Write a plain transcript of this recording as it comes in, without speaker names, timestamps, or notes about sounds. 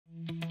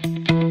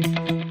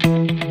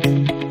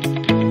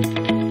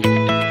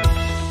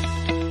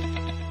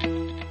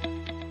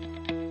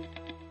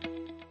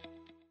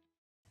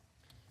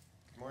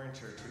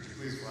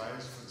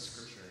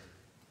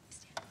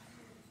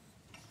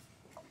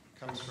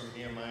from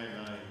Nehemiah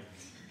 9.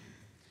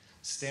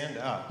 Stand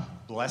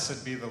up,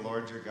 blessed be the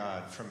Lord your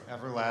God, from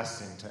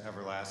everlasting to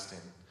everlasting.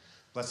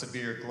 Blessed be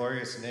your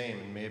glorious name,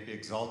 and may it be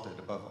exalted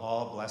above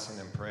all blessing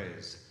and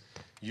praise.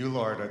 You,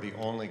 Lord, are the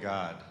only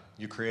God.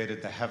 You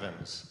created the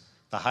heavens,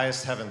 the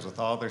highest heavens with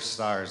all their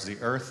stars, the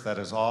earth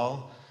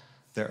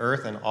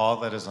and all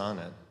that is on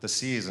it, the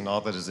seas and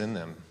all that is in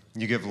them.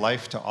 You give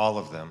life to all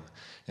of them,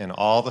 and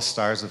all the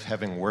stars of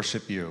heaven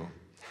worship you.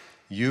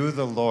 You,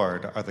 the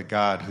Lord, are the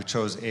God who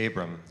chose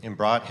Abram and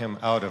brought him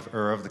out of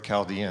Ur of the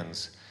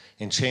Chaldeans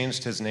and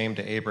changed his name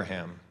to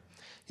Abraham.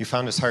 You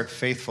found his heart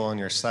faithful in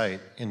your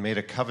sight and made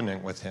a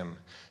covenant with him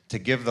to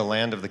give the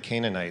land of the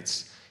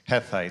Canaanites,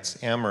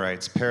 Hittites,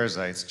 Amorites,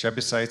 Perizzites,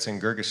 Jebusites,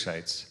 and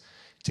Girgashites,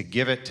 to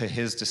give it to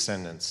his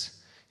descendants.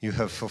 You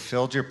have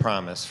fulfilled your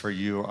promise, for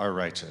you are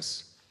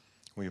righteous.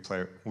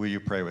 Will you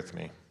pray with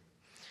me?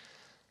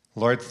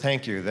 Lord,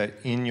 thank you that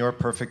in your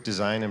perfect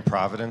design and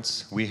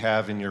providence, we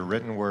have in your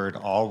written word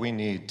all we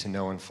need to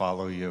know and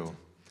follow you.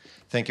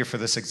 Thank you for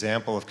this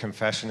example of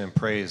confession and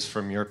praise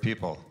from your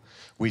people.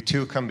 We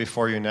too come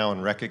before you now in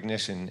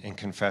recognition and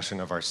confession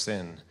of our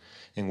sin,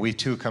 and we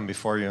too come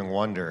before you in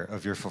wonder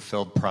of your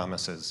fulfilled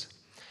promises.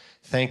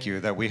 Thank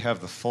you that we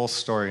have the full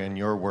story in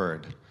your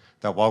word,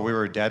 that while we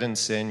were dead in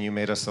sin, you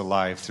made us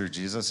alive through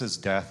Jesus'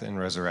 death and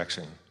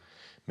resurrection.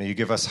 May you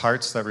give us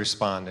hearts that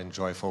respond in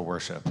joyful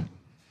worship.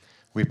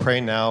 We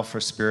pray now for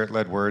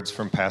Spirit-led words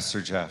from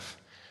Pastor Jeff.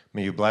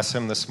 May you bless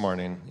him this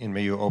morning, and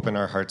may you open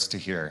our hearts to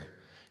hear.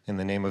 In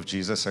the name of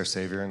Jesus, our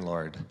Savior and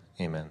Lord,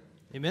 amen.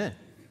 Amen.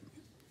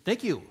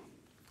 Thank you.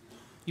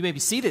 You may be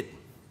seated.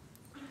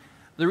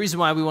 The reason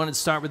why we wanted to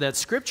start with that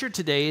scripture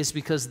today is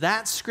because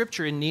that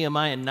scripture in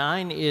Nehemiah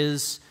 9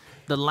 is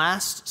the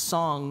last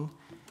song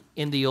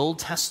in the Old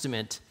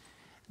Testament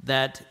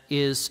that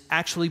is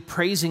actually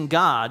praising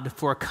God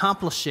for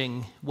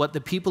accomplishing what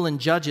the people in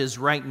Judges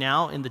right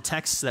now in the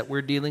texts that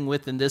we're dealing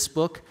with in this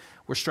book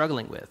were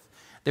struggling with.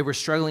 They were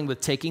struggling with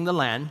taking the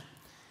land,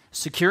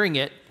 securing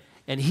it,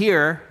 and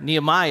here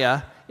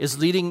Nehemiah is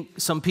leading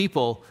some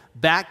people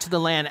back to the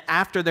land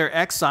after their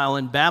exile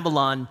in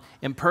Babylon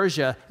and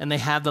Persia, and they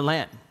have the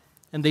land.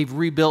 And they've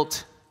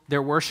rebuilt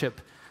their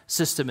worship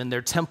system and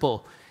their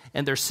temple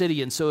and their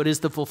city. And so it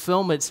is the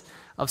fulfillment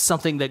of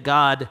something that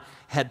God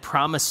had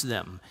promised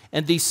them.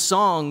 And these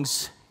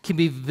songs can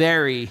be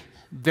very,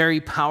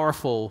 very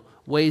powerful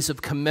ways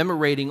of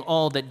commemorating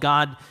all that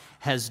God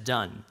has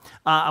done.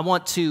 I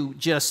want to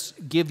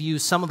just give you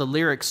some of the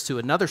lyrics to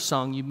another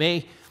song. You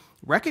may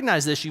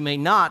recognize this, you may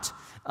not.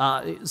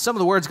 Some of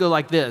the words go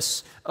like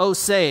this. Oh,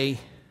 say,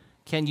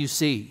 can you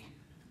see?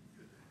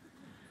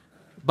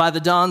 By the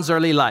dawn's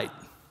early light,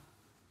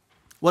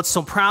 what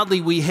so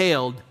proudly we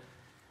hailed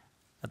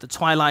at the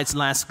twilight's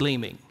last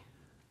gleaming,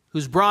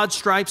 whose broad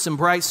stripes and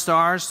bright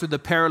stars through the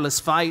perilous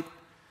fight,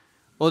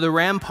 o'er the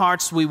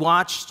ramparts we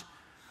watched,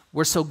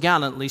 were so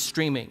gallantly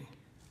streaming.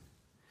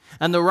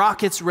 And the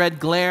rocket's red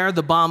glare,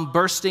 the bomb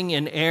bursting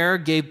in air,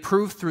 gave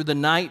proof through the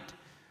night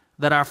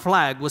that our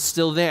flag was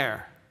still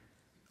there.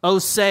 Oh,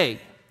 say,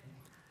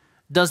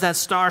 does that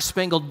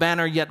star-spangled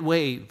banner yet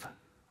wave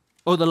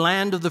o'er the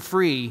land of the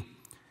free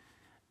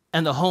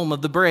and the home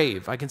of the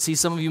brave? I can see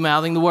some of you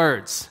mouthing the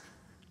words.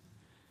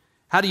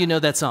 How do you know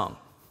that song?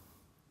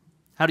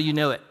 How do you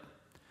know it?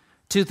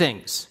 Two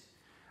things: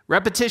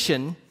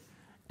 repetition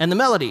and the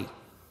melody.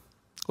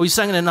 We've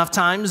sung it enough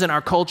times in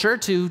our culture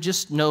to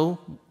just know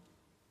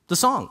the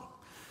song.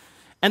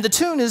 And the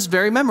tune is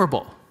very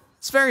memorable.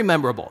 It's very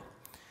memorable,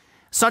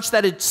 such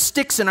that it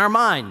sticks in our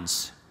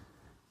minds.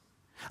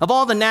 Of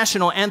all the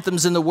national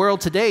anthems in the world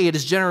today, it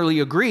is generally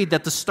agreed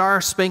that the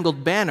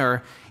Star-Spangled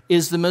Banner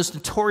is the most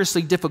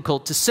notoriously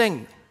difficult to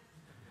sing.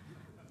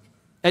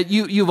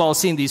 You've all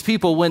seen these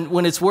people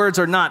when its words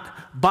are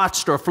not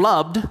botched or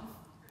flubbed,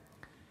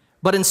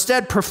 but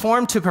instead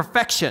performed to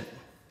perfection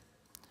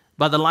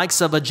by the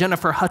likes of a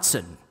Jennifer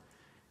Hudson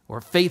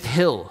or Faith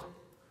Hill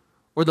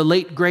or the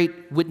late,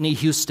 great Whitney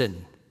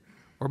Houston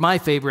or my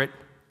favorite,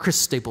 Chris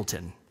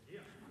Stapleton.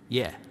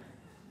 Yeah.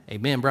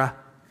 Amen, bruh.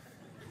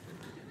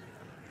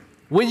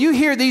 When you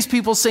hear these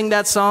people sing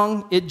that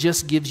song, it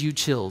just gives you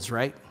chills,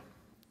 right?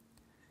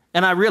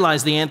 And I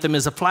realize the anthem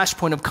is a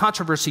flashpoint of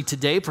controversy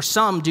today for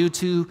some due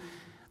to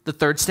the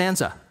third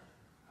stanza.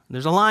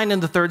 There's a line in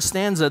the third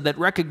stanza that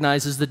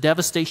recognizes the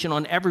devastation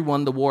on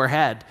everyone the war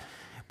had,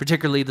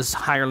 particularly the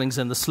hirelings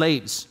and the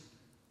slaves.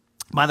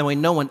 By the way,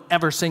 no one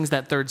ever sings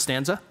that third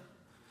stanza.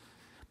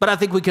 But I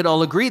think we could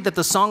all agree that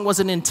the song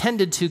wasn't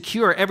intended to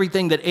cure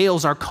everything that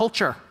ails our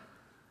culture.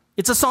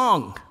 It's a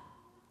song.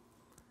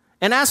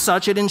 And as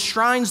such, it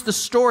enshrines the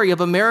story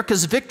of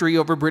America's victory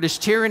over British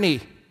tyranny.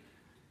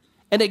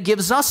 And it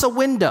gives us a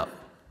window.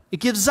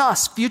 It gives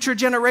us, future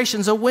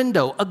generations, a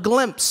window, a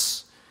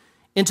glimpse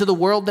into the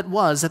world that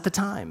was at the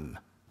time.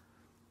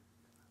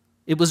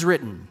 It was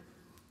written.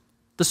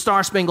 The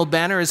Star-Spangled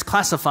Banner is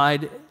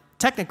classified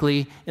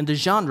technically in the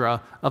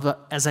genre of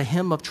as a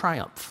hymn of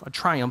triumph, a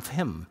triumph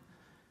hymn.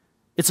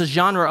 It's a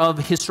genre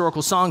of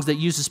historical songs that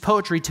uses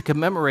poetry to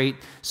commemorate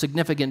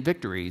significant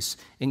victories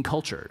in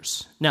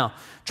cultures. Now,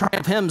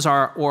 triumph hymns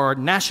or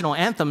national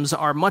anthems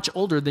are much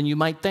older than you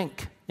might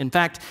think. In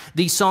fact,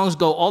 these songs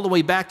go all the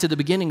way back to the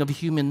beginning of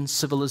human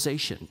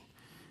civilization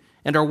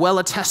and are well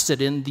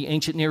attested in the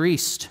ancient Near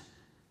East,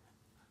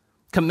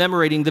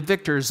 commemorating the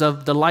victors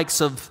of the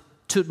likes of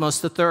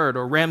Thutmose III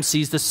or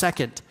Ramses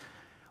II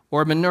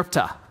or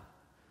Ninurta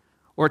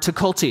or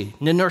Tukulti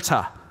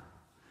Ninurta,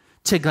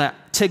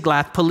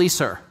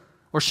 Tiglath-Pileser,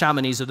 or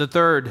Shalmaneser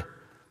III.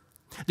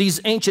 These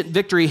ancient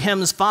victory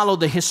hymns follow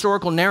the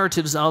historical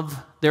narratives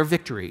of their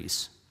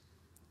victories.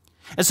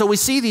 And so we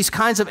see these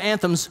kinds of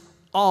anthems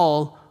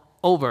all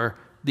over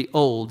the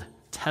Old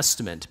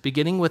Testament,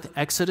 beginning with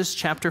Exodus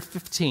chapter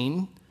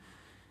 15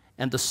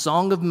 and the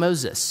Song of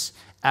Moses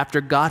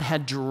after God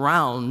had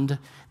drowned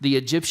the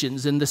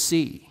Egyptians in the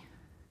sea.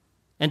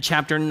 And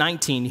chapter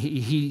 19,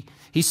 he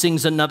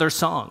sings another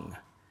song.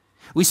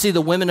 We see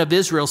the women of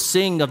Israel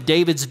sing of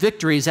David's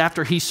victories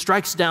after he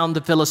strikes down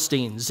the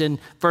Philistines in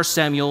 1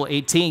 Samuel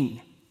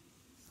 18.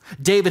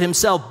 David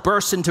himself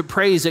bursts into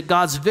praise at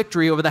God's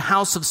victory over the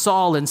house of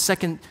Saul in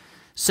 2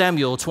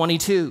 Samuel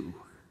 22.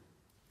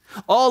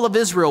 All of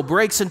Israel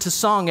breaks into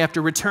song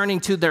after returning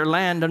to their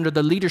land under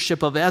the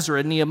leadership of Ezra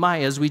and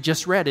Nehemiah, as we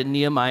just read in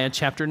Nehemiah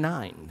chapter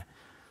 9.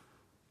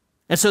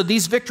 And so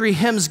these victory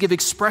hymns give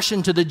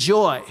expression to the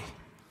joy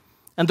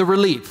and the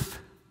relief,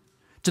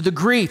 to the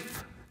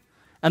grief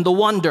and the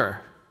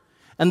wonder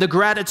and the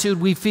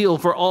gratitude we feel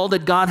for all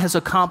that God has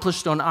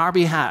accomplished on our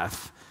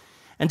behalf.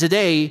 And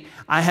today,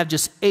 I have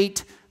just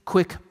 8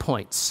 quick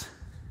points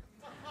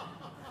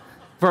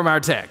from our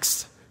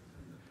text.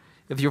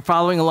 If you're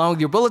following along with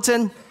your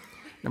bulletin,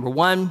 number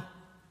 1,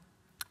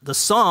 the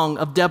Song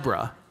of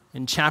Deborah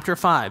in chapter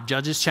 5,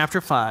 Judges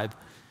chapter 5,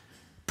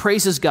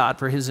 praises God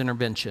for his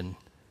intervention.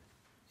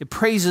 It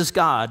praises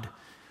God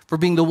for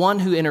being the one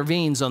who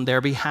intervenes on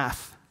their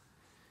behalf.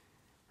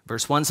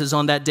 Verse 1 says,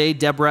 on that day,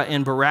 Deborah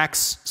and Barak,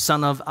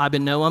 son of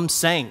Abinoam,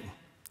 sang.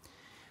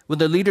 When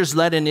the leaders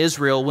led in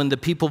Israel, when the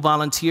people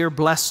volunteer,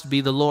 blessed be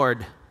the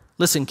Lord.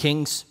 Listen,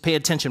 kings, pay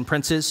attention,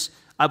 princes.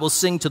 I will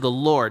sing to the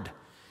Lord.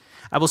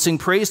 I will sing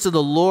praise to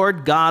the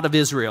Lord God of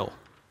Israel.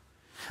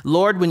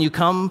 Lord, when you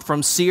came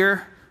from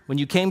Seir, when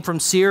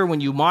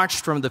you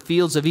marched from the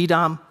fields of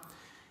Edom,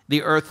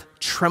 the earth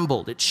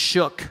trembled, it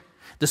shook,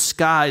 the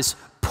skies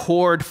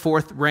poured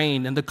forth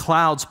rain, and the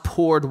clouds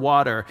poured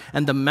water,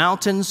 and the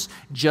mountains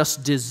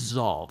just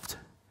dissolved.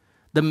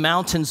 The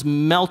mountains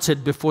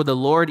melted before the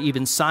Lord,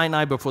 even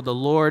Sinai before the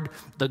Lord,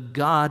 the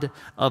God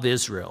of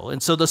Israel.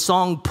 And so the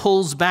song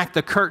pulls back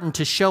the curtain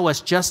to show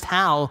us just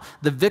how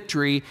the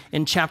victory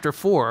in chapter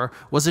 4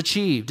 was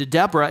achieved.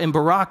 Deborah and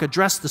Barak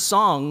addressed the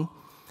song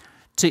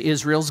to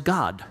Israel's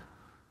God.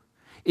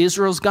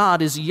 Israel's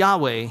God is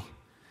Yahweh,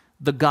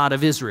 the God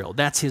of Israel.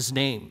 That's his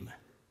name.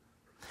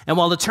 And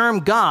while the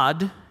term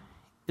God,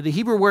 the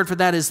Hebrew word for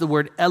that is the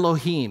word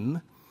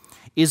Elohim,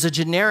 is a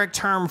generic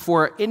term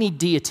for any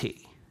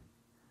deity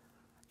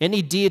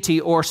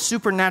or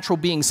supernatural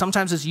being.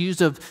 Sometimes it's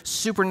used of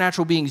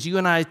supernatural beings. You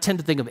and I tend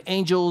to think of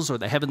angels or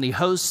the heavenly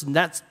hosts and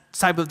that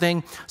type of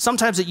thing.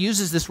 Sometimes it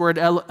uses this word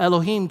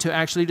Elohim to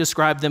actually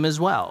describe them as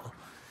well.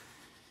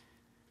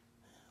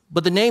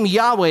 But the name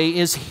Yahweh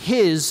is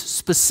his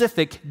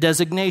specific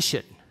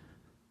designation.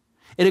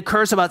 It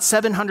occurs about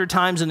 700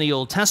 times in the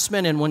Old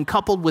Testament, and when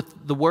coupled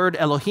with the word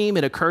Elohim,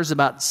 it occurs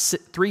about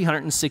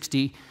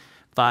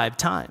 365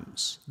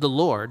 times. The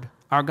Lord,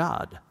 our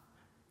God.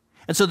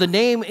 And so the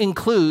name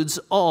includes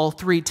all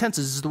 3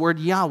 tenses. This is the word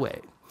Yahweh.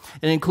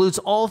 It includes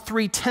all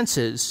 3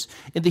 tenses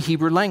in the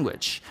Hebrew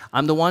language.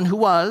 I'm the one who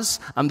was,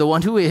 I'm the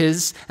one who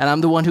is, and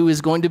I'm the one who is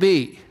going to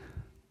be.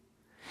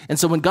 And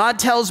so when God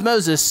tells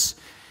Moses,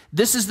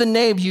 this is the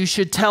name you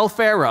should tell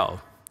Pharaoh,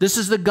 this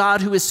is the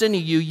God who is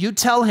sending you, you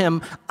tell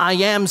him, I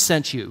am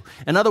sent you.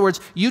 In other words,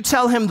 you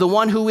tell him the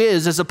one who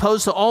is, as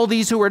opposed to all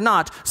these who are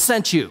not,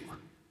 sent you.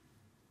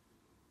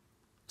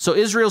 So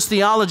Israel's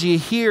theology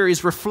here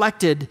is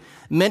reflected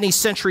many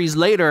centuries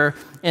later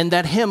in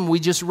that hymn we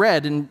just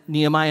read in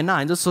Nehemiah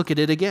 9. Let's look at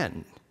it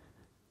again.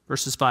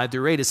 Verses 5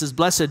 through 8. It says,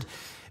 blessed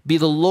be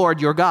the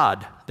Lord your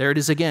God. There it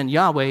is again,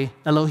 Yahweh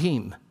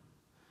Elohim.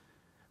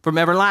 From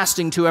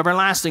everlasting to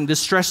everlasting.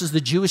 This stresses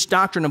the Jewish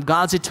doctrine of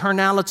God's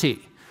eternality.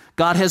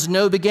 God has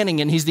no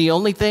beginning, and he's the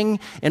only thing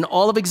in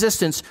all of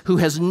existence who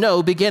has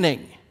no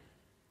beginning.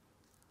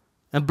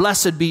 And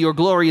blessed be your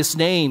glorious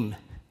name,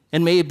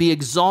 and may it be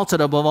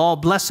exalted above all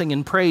blessing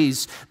and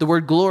praise. The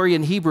word glory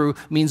in Hebrew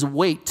means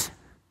weight.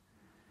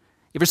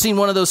 You ever seen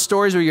one of those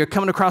stories where you're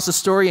coming across a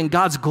story and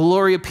God's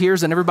glory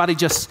appears and everybody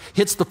just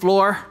hits the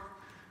floor?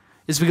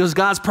 It's because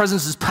God's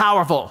presence is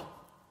powerful.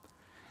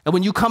 And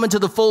when you come into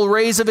the full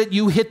rays of it,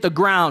 you hit the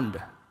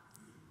ground.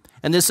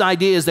 And this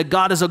idea is that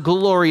God is a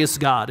glorious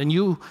God, and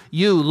you,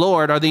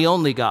 Lord, are the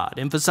only God.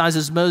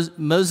 Emphasizes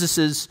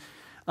Moses'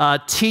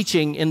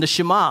 teaching in the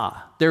Shema.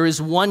 There is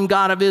one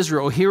God of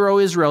Israel. Hear, O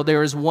Israel,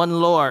 there is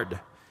one Lord,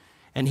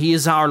 and he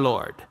is our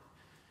Lord.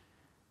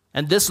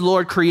 And this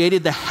Lord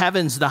created the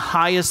heavens, the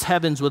highest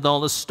heavens with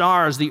all the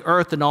stars, the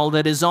earth and all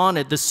that is on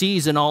it, the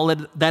seas and all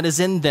that is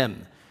in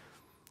them.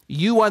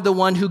 You are the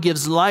one who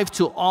gives life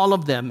to all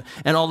of them,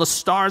 and all the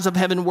stars of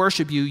heaven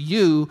worship you.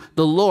 You,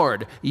 the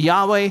Lord,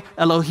 Yahweh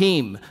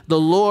Elohim, the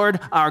Lord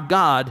our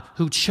God,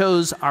 who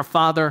chose our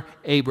father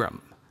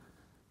Abram.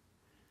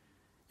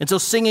 And so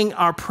singing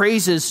our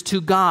praises to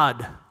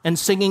God and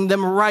singing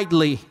them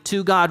rightly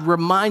to God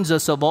reminds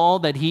us of all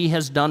that he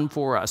has done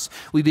for us.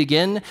 We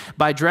begin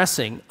by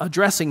addressing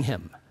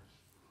him.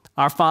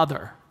 Our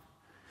Father,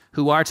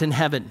 who art in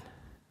heaven,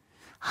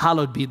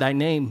 hallowed be thy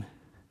name.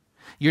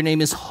 Your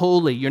name is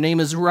holy. Your name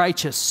is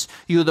righteous.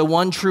 You are the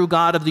one true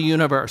God of the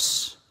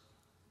universe.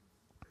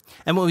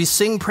 And when we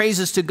sing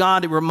praises to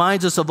God, it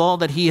reminds us of all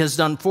that he has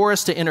done for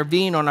us to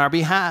intervene on our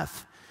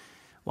behalf.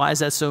 Why is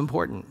that so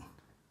important?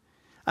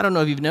 I don't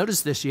know if you've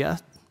noticed this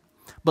yet,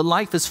 but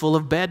life is full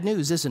of bad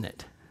news, isn't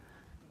it?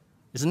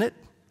 Isn't it?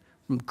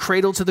 From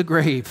cradle to the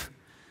grave.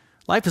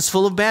 Life is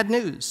full of bad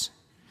news.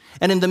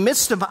 And in the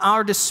midst of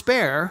our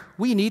despair,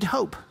 we need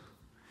hope.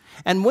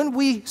 And when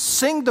we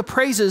sing the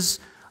praises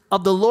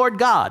of the Lord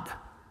God,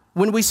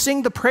 when we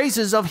sing the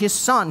praises of his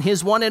Son,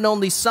 his one and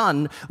only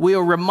Son, we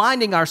are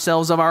reminding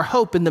ourselves of our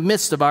hope in the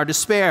midst of our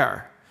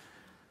despair.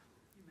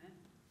 Amen.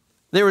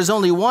 There is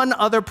only one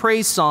other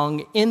praise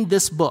song in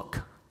this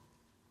book,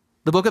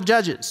 the book of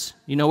Judges.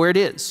 You know where it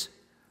is.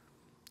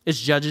 It's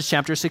Judges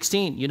chapter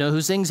 16. You know who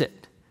sings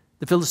it?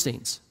 The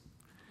Philistines.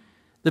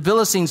 The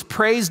Philistines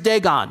praise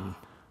Dagon,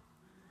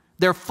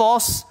 their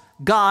false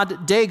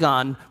god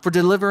Dagon, for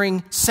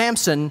delivering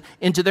Samson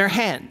into their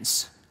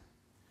hands.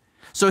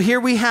 So here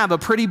we have a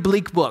pretty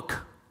bleak book.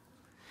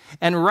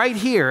 And right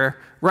here,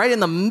 right in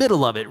the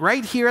middle of it,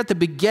 right here at the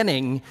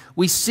beginning,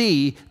 we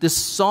see this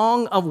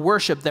song of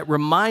worship that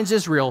reminds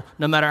Israel,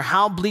 no matter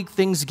how bleak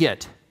things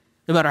get,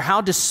 no matter how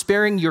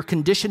despairing your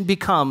condition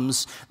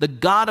becomes, the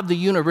God of the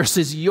universe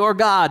is your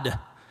God.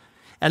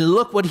 And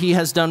look what he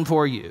has done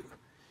for you.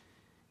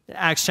 In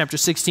Acts chapter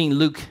 16,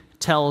 Luke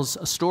tells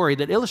a story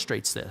that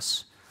illustrates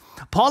this.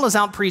 Paul is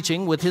out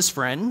preaching with his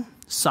friend,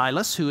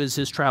 Silas, who is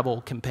his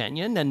travel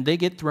companion, and they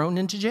get thrown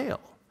into jail.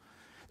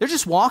 They're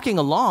just walking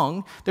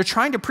along. They're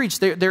trying to preach.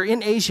 They're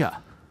in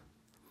Asia.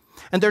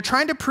 And they're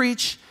trying to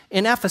preach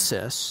in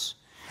Ephesus,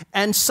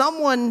 and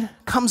someone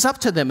comes up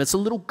to them. It's a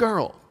little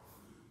girl.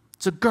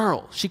 It's a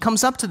girl. She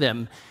comes up to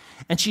them,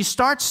 and she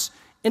starts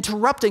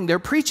interrupting their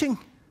preaching.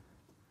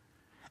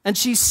 And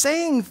she's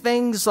saying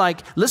things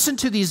like, listen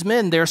to these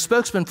men. They're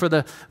spokesmen for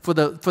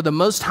the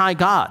Most High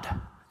God.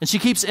 And she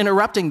keeps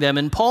interrupting them,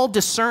 and Paul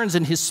discerns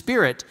in his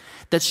spirit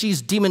that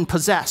she's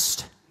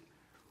demon-possessed.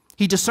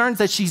 He discerns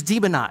that she's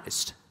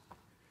demonized.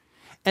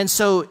 And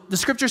so the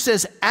scripture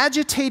says,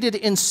 agitated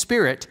in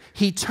spirit,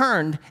 he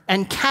turned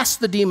and cast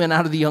the demon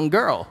out of the young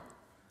girl.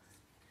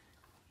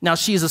 Now,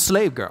 she's a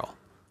slave girl.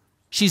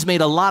 She's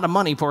made a lot of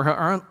money for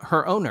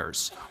her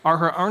owners. Are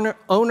her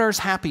owners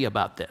happy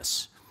about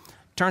this?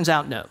 Turns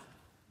out no.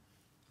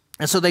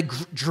 And so they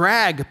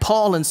drag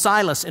Paul and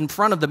Silas in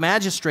front of the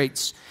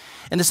magistrates,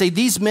 and they say,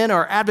 these men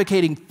are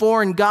advocating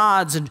foreign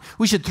gods, and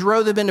we should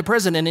throw them into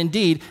prison. And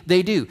indeed,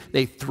 they do.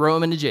 They throw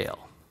them into jail.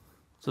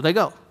 So they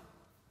go.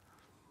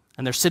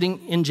 And they're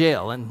sitting in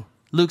jail. And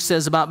Luke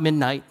says about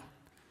midnight,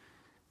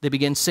 they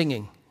begin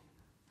singing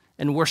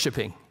and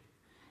worshiping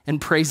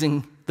and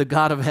praising the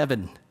God of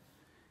heaven.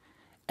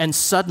 And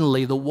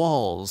suddenly the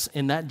walls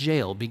in that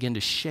jail begin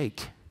to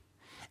shake,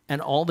 and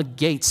all the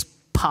gates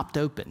popped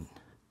open,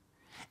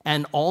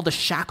 and all the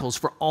shackles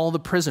for all the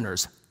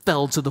prisoners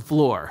fell to the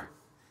floor.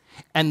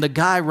 And the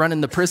guy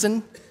running the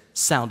prison,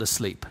 sound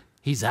asleep.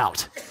 He's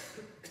out.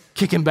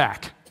 Kick him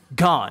back.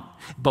 Gone.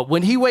 But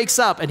when he wakes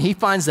up and he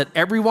finds that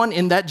everyone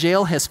in that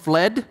jail has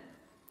fled,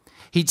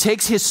 he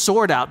takes his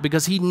sword out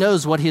because he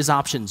knows what his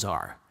options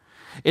are.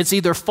 It's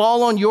either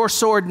fall on your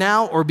sword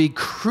now or be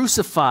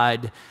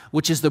crucified,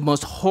 which is the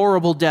most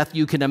horrible death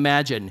you can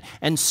imagine.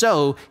 And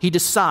so he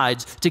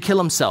decides to kill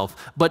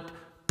himself. But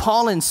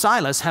Paul and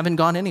Silas haven't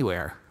gone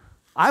anywhere.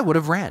 I would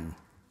have ran.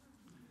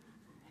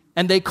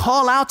 And they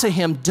call out to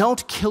him,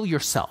 don't kill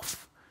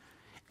yourself.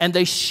 And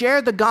they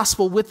share the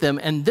gospel with them,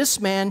 and this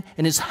man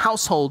and his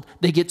household,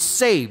 they get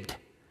saved.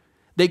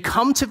 They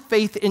come to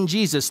faith in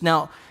Jesus.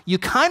 Now, you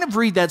kind of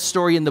read that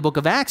story in the book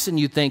of Acts, and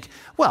you think,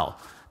 well,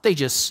 they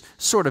just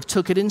sort of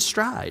took it in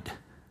stride.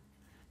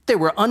 They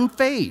were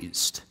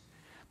unfazed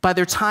by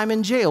their time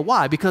in jail.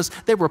 Why? Because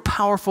they were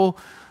powerful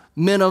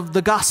men of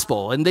the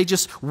gospel, and they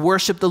just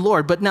worship the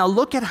Lord. But now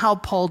look at how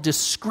Paul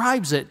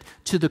describes it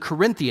to the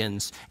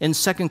Corinthians in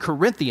 2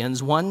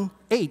 Corinthians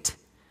 1:8.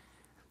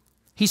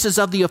 He says,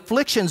 of the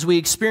afflictions we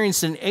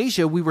experienced in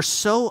Asia, we were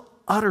so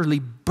utterly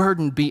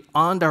burdened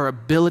beyond our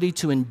ability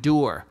to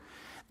endure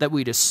that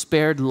we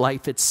despaired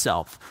life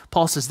itself.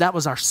 Paul says that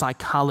was our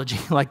psychology,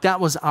 like that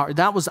was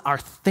our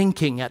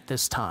thinking at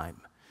this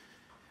time.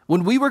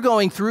 When we were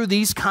going through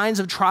these kinds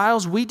of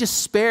trials, we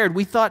despaired.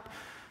 We thought,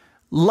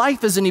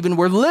 life isn't even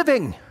worth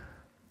living.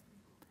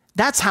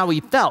 That's how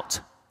he felt.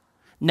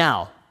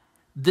 Now,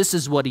 this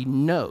is what he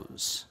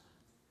knows.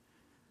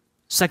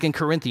 2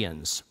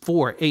 Corinthians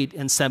 4, 8,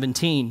 and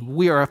 17.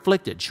 We are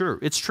afflicted. Sure,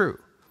 it's true.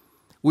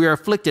 We are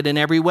afflicted in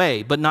every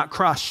way, but not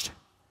crushed.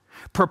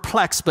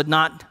 Perplexed, but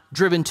not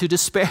driven to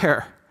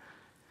despair.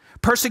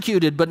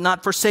 Persecuted, but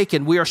not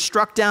forsaken. We are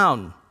struck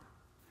down,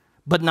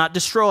 but not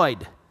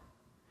destroyed.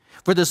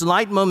 For this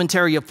light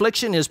momentary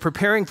affliction is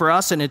preparing for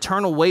us an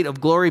eternal weight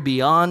of glory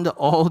beyond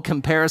all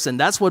comparison.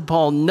 That's what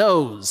Paul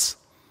knows.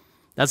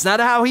 That's not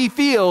how he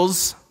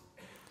feels,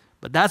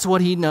 but that's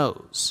what he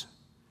knows.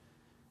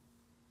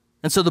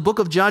 And so the book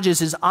of Judges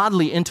is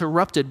oddly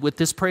interrupted with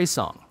this praise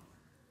song.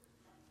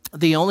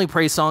 The only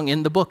praise song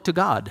in the book to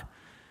God.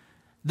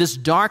 This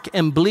dark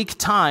and bleak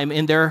time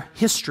in their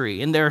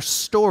history, in their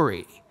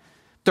story.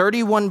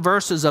 31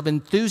 verses of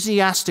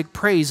enthusiastic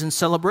praise and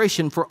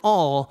celebration for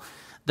all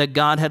that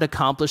God had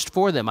accomplished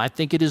for them. I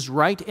think it is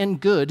right and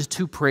good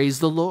to praise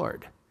the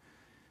Lord,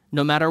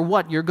 no matter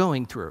what you're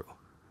going through,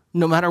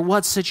 no matter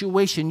what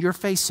situation you're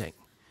facing.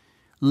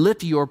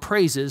 Lift your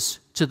praises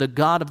to the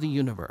God of the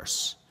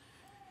universe.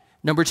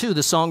 Number 2,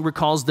 the song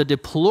recalls the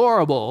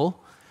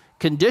deplorable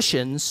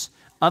conditions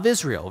of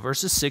Israel,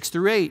 verses 6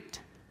 through 8.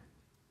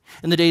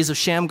 In the days of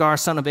Shamgar,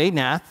 son of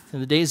Anath, in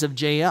the days of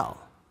Jael,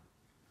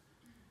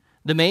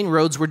 the main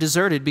roads were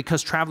deserted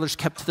because travelers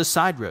kept to the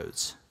side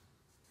roads.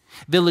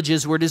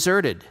 Villages were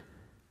deserted.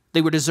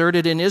 They were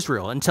deserted in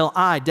Israel until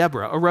I,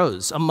 Deborah,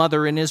 arose, a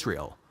mother in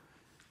Israel.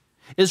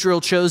 Israel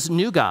chose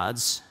new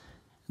gods,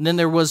 and then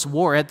there was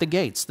war at the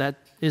gates.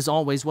 That is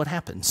always what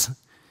happens.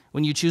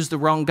 When you choose the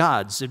wrong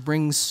gods, it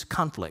brings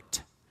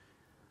conflict.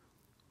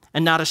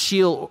 And not a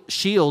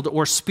shield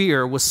or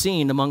spear was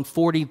seen among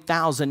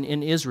 40,000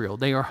 in Israel.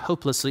 They are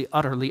hopelessly,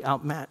 utterly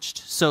outmatched.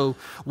 So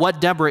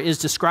what Deborah is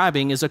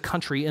describing is a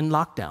country in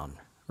lockdown.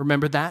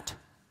 Remember that?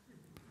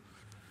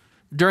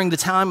 During the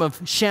time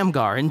of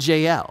Shamgar and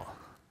Jael,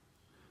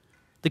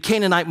 the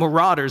Canaanite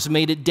marauders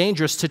made it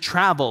dangerous to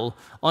travel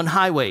on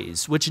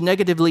highways, which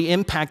negatively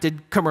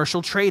impacted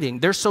commercial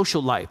trading, their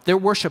social life, their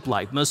worship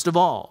life, most of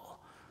all.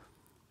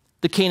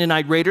 The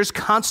Canaanite raiders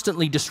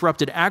constantly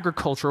disrupted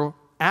agriculture,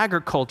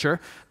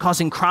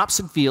 causing crops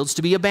and fields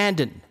to be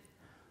abandoned.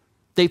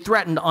 They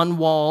threatened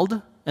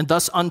unwalled and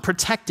thus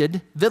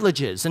unprotected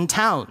villages and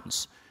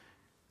towns.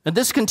 And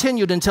this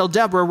continued until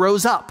Deborah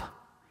rose up.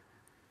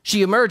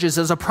 She emerges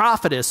as a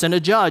prophetess and a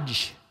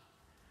judge.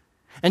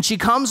 And she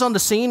comes on the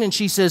scene and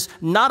she says,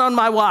 "Not on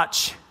my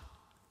watch."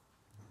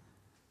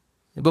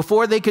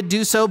 Before they could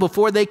do so,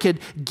 before they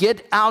could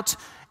get out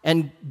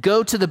and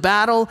go to the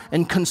battle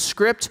and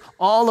conscript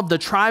all of the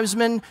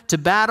tribesmen to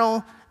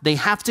battle, they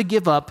have to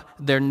give up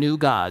their new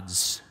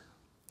gods.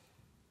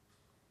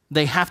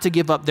 They have to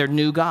give up their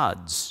new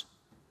gods.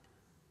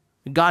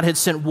 God had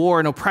sent war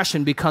and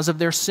oppression because of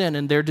their sin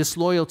and their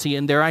disloyalty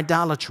and their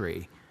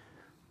idolatry.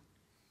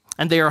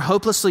 And they are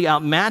hopelessly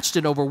outmatched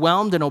and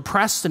overwhelmed and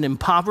oppressed and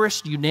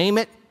impoverished, you name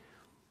it.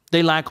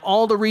 They lack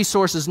all the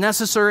resources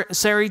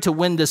necessary to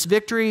win this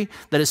victory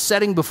that is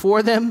setting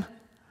before them.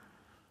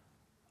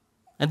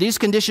 And these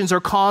conditions are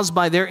caused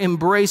by their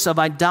embrace of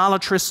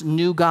idolatrous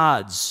new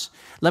gods.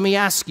 Let me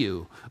ask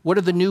you, what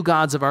are the new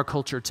gods of our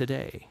culture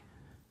today?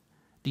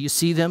 Do you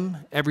see them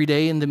every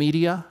day in the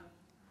media?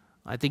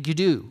 I think you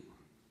do.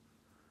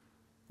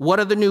 What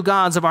are the new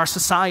gods of our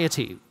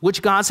society?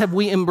 Which gods have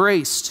we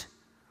embraced?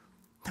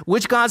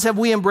 Which gods have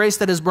we embraced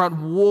that has brought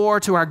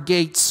war to our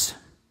gates,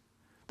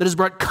 that has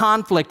brought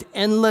conflict,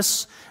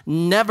 endless,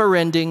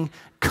 never-ending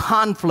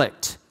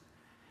conflict,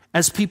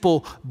 as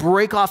people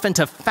break off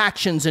into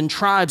factions and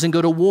tribes and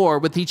go to war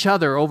with each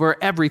other over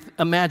every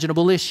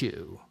imaginable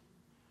issue?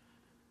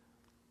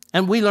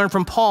 And we learn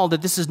from Paul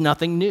that this is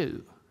nothing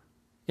new.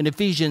 In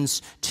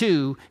Ephesians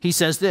 2, he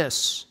says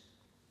this,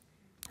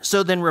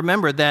 "So then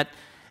remember that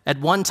at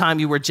one time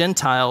you were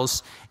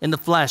Gentiles in the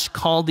flesh,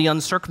 called the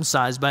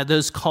uncircumcised by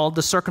those called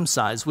the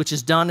circumcised, which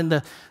is done in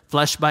the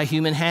flesh by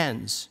human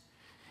hands.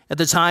 At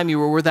the time you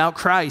were without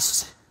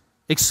Christ,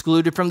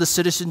 excluded from the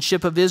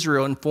citizenship of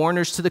Israel and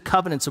foreigners to the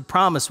covenants of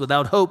promise,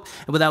 without hope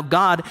and without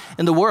God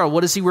in the world."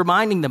 What is he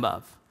reminding them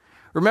of?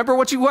 Remember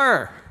what you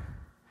were.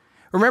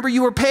 Remember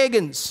you were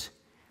pagans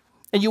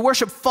and you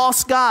worship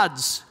false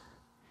gods.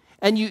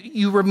 And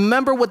you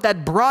remember what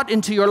that brought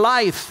into your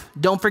life.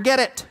 Don't forget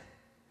it.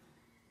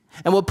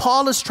 And what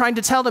Paul is trying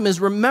to tell them is,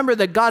 remember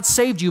that God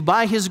saved you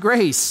by his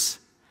grace.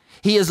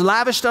 He has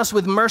lavished us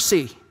with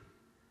mercy.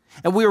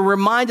 And we are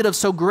reminded of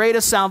so great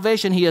a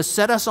salvation. He has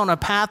set us on a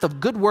path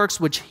of good works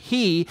which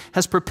he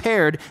has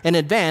prepared in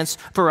advance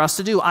for us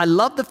to do. I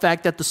love the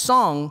fact that the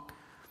song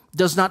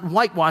does not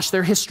whitewash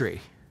their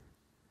history.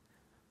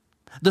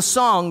 The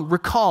song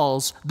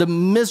recalls the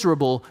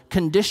miserable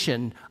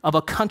condition of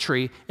a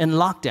country in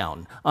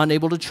lockdown,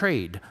 unable to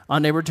trade,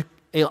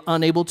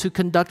 unable to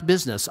conduct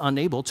business,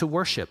 unable to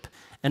worship,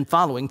 and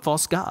following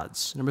false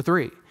gods. Number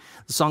 3,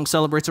 the song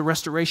celebrates a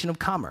restoration of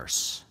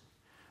commerce.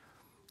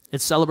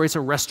 It celebrates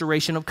a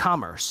restoration of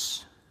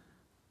commerce.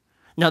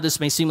 Now, this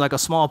may seem like a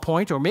small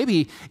point or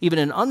maybe even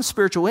an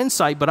unspiritual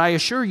insight, but I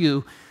assure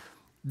you,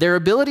 their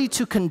ability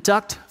to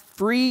conduct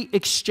free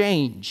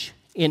exchange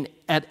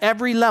at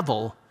every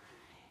level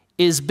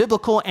is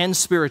biblical and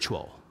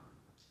spiritual.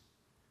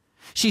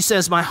 She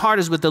says, my heart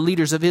is with the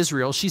leaders of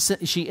Israel. She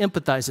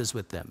empathizes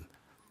with them,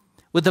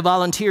 with the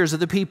volunteers of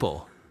the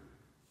people.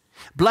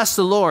 Bless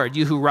the Lord,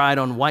 you who ride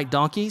on white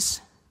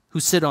donkeys, who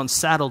sit on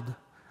saddled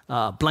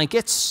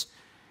blankets,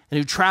 and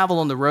who travel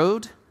on the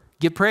road.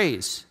 Give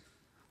praise.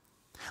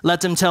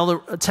 Let them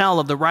tell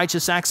of the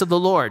righteous acts of the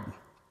Lord,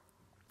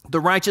 the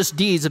righteous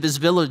deeds of his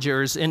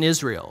villagers in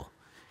Israel,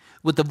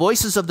 with the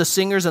voices of the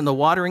singers and the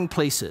watering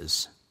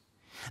places.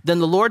 Then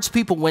the Lord's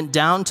people went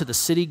down to the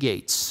city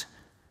gates.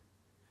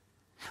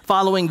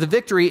 Following the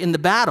victory in the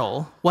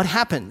battle, what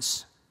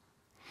happens?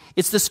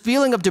 It's this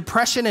feeling of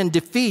depression and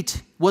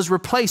defeat was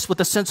replaced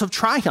with a sense of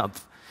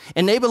triumph,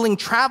 enabling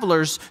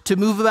travelers to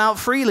move about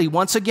freely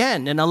once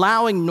again and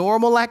allowing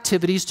normal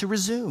activities to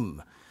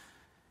resume.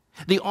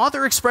 The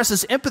author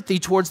expresses empathy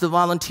towards the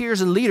volunteers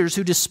and leaders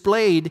who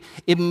displayed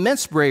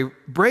immense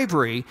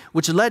bravery,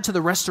 which led to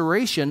the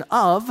restoration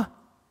of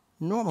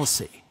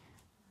normalcy.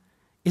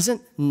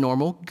 Isn't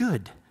normal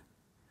good?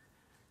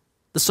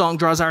 The song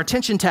draws our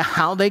attention to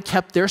how they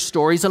kept their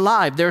stories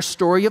alive, their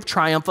story of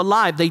triumph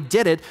alive. They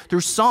did it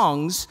through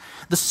songs,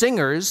 the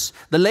singers,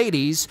 the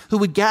ladies who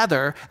would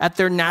gather at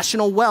their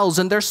national wells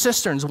and their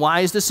cisterns.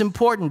 Why is this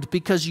important?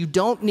 Because you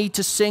don't need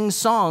to sing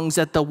songs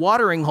at the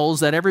watering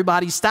holes that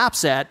everybody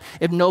stops at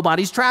if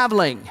nobody's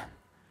traveling.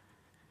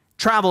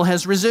 Travel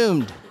has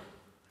resumed.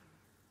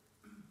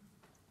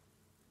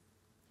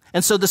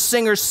 And so the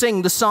singers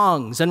sing the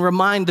songs and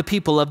remind the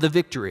people of the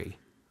victory.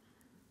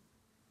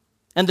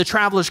 And the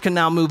travelers can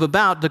now move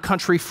about the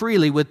country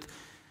freely with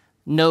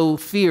no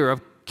fear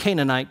of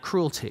Canaanite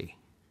cruelty.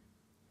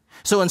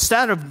 So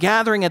instead of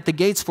gathering at the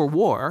gates for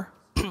war,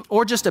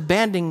 or just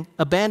abandoning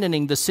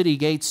the city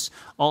gates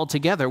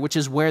altogether, which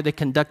is where they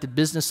conducted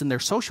business in their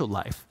social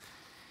life,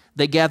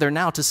 they gather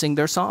now to sing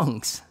their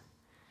songs.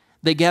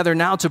 They gather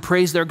now to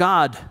praise their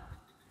God.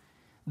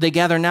 They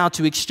gather now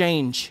to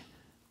exchange.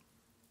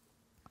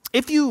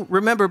 If you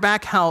remember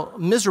back how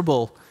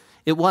miserable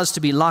it was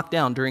to be locked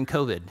down during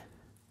COVID,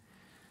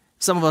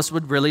 some of us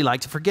would really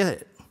like to forget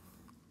it.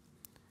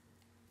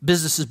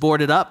 Businesses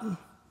boarded up,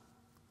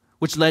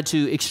 which led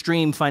to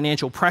extreme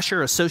financial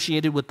pressure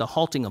associated with the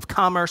halting of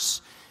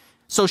commerce.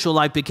 Social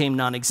life became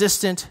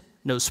non-existent.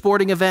 No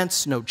sporting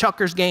events, no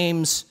Chuckers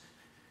games,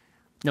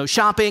 no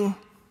shopping,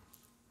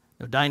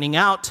 no dining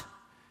out.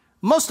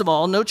 Most of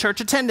all, no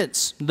church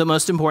attendance, the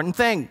most important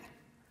thing.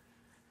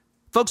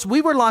 Folks,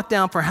 we were locked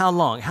down for how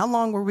long? How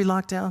long were we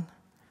locked down?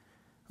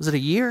 Was it a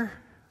year?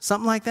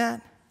 Something like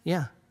that?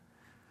 Yeah.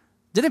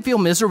 Didn't it feel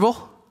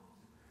miserable?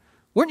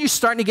 Weren't you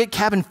starting to get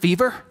cabin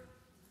fever?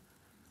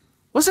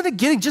 Wasn't it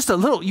getting just a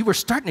little, you were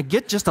starting to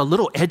get just a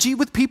little edgy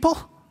with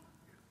people?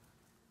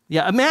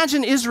 Yeah,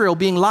 imagine Israel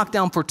being locked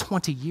down for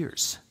 20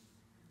 years.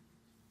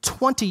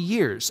 20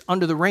 years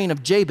under the reign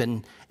of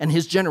Jabin and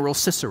his general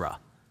Sisera.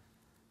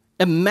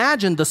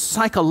 Imagine the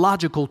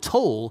psychological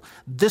toll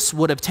this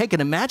would have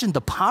taken. Imagine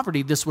the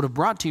poverty this would have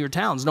brought to your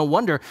towns. No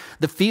wonder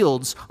the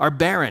fields are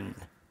barren.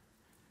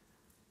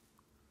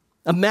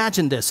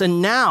 Imagine this. And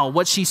now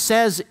what she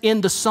says in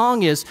the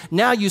song is,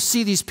 now you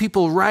see these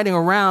people riding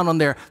around on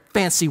their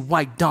fancy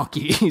white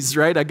donkeys,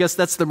 right? I guess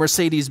that's the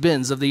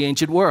Mercedes-Benz of the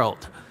ancient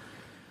world.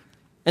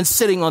 And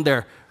sitting on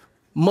their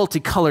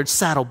multicolored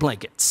saddle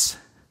blankets,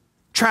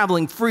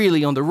 traveling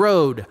freely on the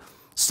road,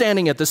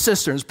 standing at the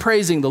cisterns,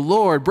 praising the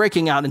Lord,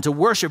 breaking out into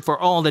worship for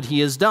all that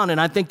he has done.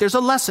 And I think there's a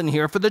lesson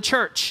here for the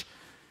church,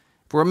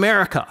 for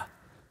America.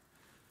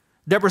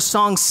 Deborah's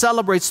song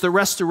celebrates the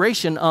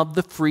restoration of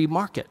the free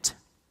market,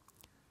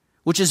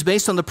 which is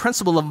based on the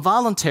principle of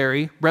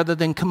voluntary rather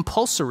than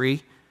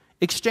compulsory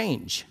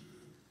exchange.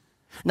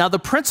 Now, the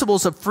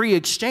principles of free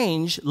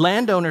exchange,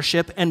 land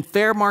ownership, and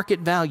fair market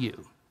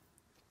value,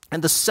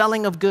 and the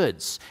selling of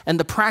goods, and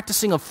the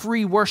practicing of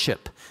free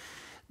worship,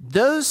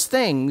 those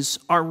things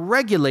are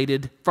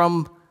regulated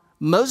from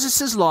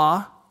Moses'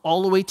 law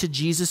all the way to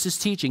Jesus'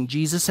 teaching,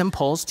 Jesus and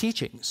Paul's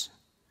teachings.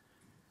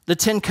 The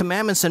Ten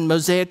Commandments and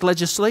Mosaic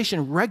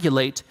legislation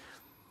regulate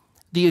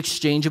the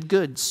exchange of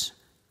goods.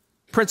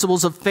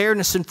 Principles of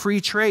fairness and free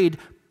trade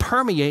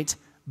permeate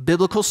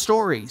biblical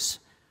stories.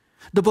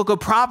 The book of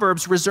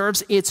Proverbs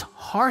reserves its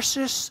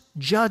harshest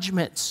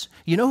judgments.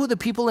 You know who the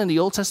people in the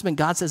Old Testament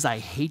God says, I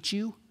hate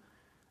you?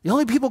 The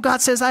only people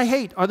God says I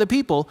hate are the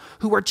people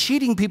who are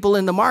cheating people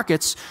in the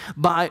markets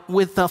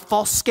with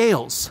false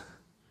scales,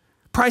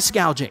 price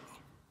gouging.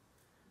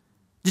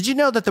 Did you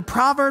know that the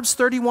Proverbs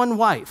 31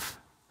 wife,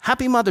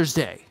 happy Mother's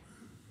Day,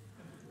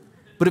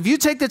 but if you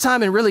take the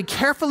time and really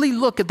carefully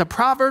look at the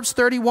Proverbs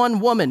 31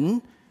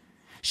 woman,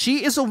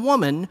 she is a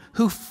woman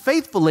who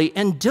faithfully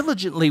and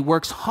diligently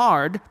works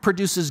hard,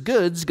 produces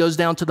goods, goes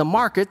down to the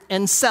market,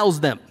 and sells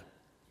them.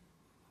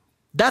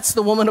 That's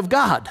the woman of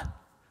God.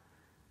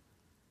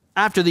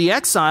 After the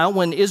exile,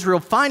 when Israel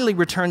finally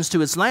returns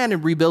to its land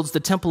and rebuilds the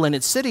temple and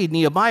its city,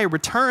 Nehemiah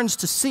returns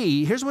to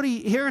see, here's what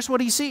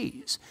he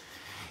sees.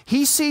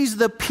 He sees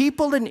the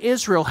people in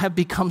Israel have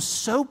become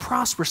so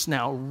prosperous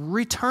now,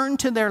 returned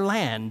to their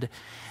land,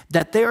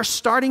 that they are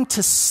starting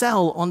to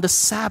sell on the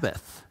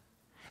Sabbath.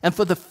 And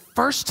for the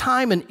first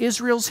time in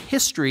Israel's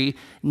history,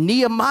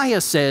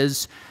 Nehemiah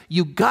says,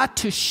 you got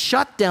to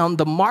shut down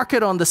the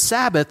market on the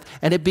Sabbath,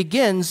 and it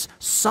begins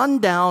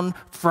sundown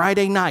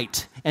Friday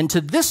night. And to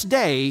this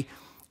day,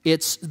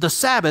 the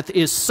Sabbath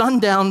is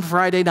sundown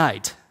Friday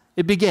night.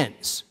 It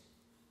begins.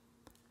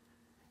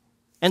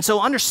 And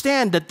so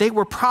understand that they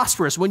were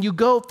prosperous. When you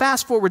go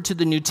fast forward to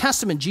the New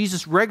Testament,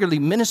 Jesus regularly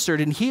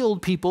ministered and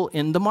healed people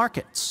in the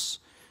markets.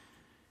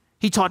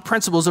 He taught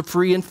principles of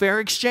free and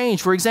fair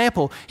exchange. For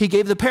example, he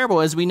gave the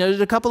parable, as we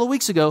noted a couple of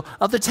weeks ago,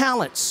 of the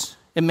talents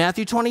in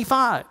Matthew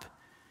 25.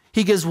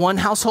 He gives one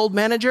household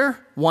manager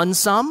one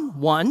sum,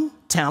 1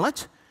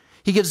 talent.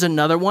 He gives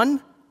another one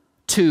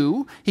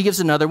 2. He gives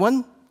another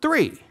one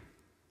 3.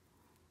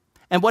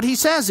 And what he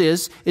says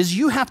is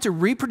you have to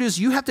reproduce,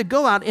 you have to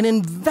go out and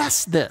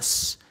invest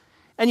this,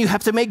 and you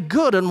have to make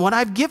good on what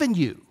I've given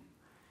you.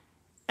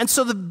 And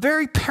so the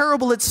very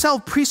parable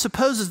itself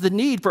presupposes the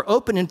need for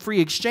open and free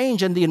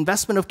exchange and the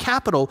investment of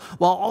capital,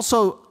 while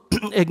also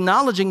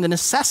acknowledging the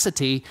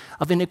necessity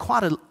of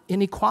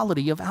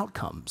inequality of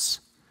outcomes.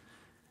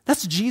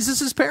 That's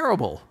Jesus'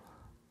 parable.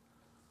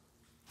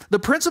 The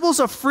principles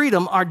of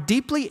freedom are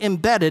deeply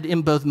embedded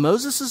in both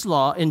Moses'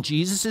 law and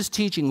Jesus'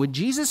 teaching. When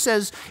Jesus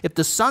says, if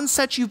the Son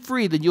sets you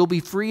free, then you'll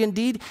be free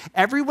indeed,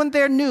 everyone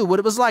there knew what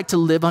it was like to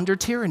live under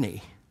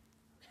tyranny.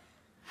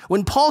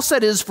 When Paul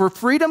said it is for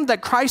freedom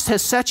that Christ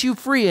has set you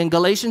free in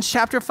Galatians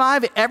chapter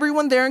 5,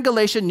 everyone there in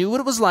Galatia knew what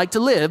it was like to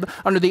live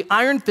under the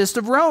iron fist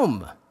of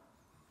Rome.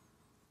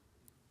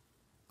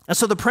 And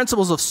so the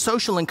principles of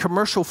social and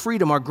commercial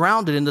freedom are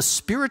grounded in the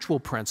spiritual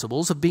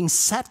principles of being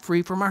set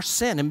free from our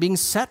sin and being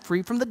set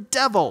free from the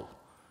devil.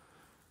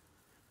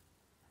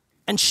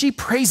 And she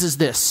praises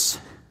this.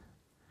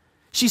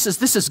 She says,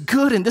 this is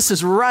good and this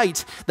is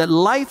right, that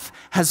life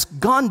has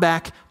gone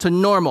back to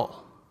normal.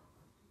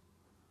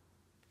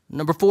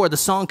 Number 4, the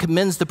song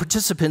commends the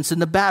participants in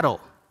the battle.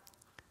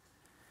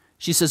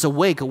 She says,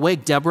 awake,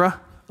 awake,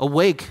 Deborah,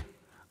 awake,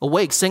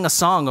 awake, sing a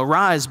song,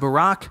 arise,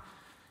 Barak,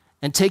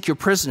 and take your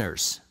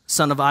prisoners,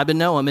 son of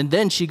Abinoam. And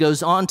then she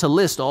goes on to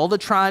list all the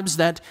tribes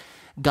that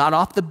got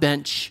off the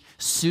bench,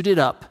 suited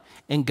up,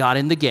 and got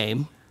in the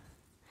game.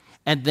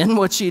 And then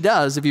what she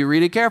does, if you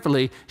read it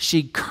carefully,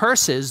 she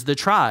curses the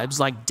tribes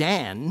like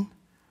Dan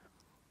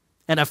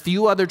and a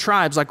few other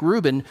tribes like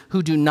Reuben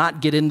who do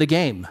not get in the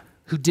game,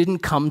 who didn't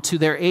come to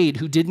their aid,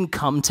 who didn't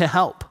come to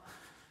help.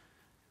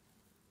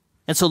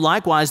 And so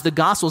likewise, the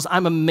Gospels,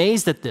 I'm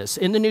amazed at this.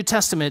 In the New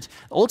Testament,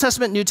 Old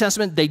Testament, New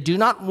Testament, they do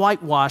not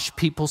whitewash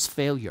people's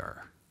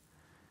failure.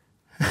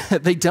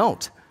 They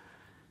don't.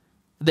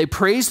 They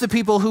praise the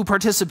people who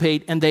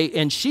participate,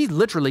 and she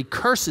literally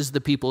curses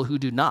the people who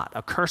do not.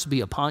 A curse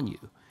be upon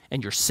you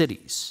and your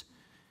cities.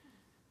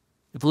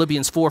 In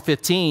Philippians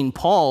 4:15,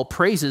 Paul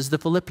praises the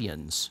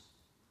Philippians.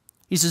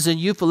 He says, and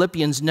you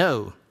Philippians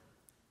know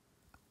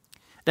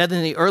that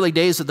in the early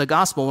days of the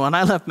gospel, when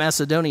I left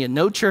Macedonia,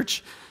 no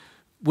church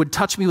would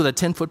touch me with a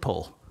 10-foot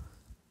pole.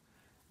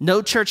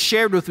 No church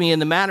shared with me in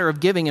the matter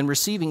of giving and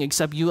receiving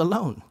except you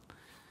alone.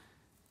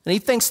 And he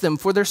thanks them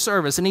for their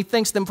service, and he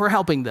thanks them for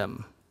helping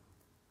them.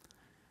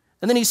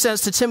 And then he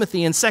says to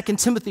Timothy in 2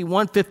 Timothy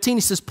 1:15, he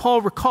says,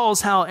 Paul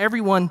recalls how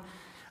everyone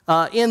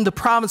in the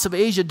province of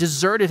Asia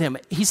deserted him.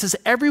 He says,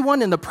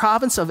 everyone in the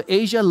province of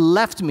Asia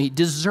left me,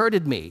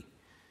 deserted me,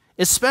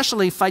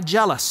 especially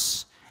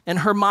Phygellus and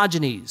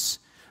Hermogenes,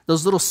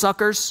 those little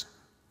suckers.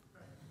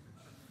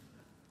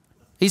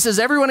 He says,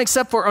 everyone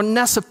except for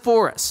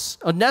Onesiphorus.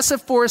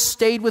 Onesiphorus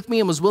stayed with me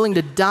and was willing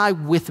to die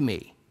with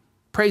me.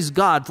 Praise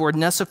God for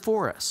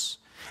Onesiphorus.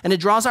 And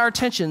it draws our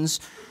attentions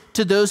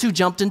to those who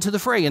jumped into the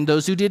fray and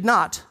those who did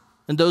not,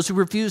 and those who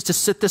refused to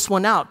sit this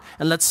one out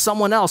and let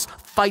someone else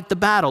fight the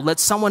battle, let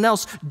someone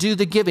else do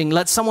the giving,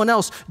 let someone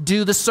else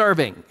do the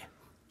serving.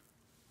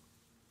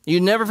 You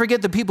never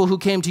forget the people who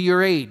came to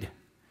your aid,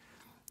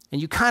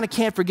 and you kind of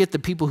can't forget the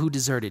people who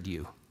deserted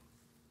you.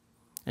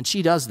 And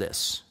she does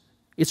this.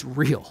 It's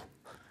real.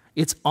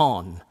 It's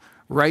on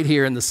right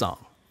here in the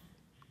song.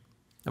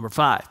 Number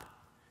 5.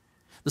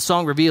 The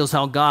song reveals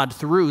how God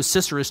threw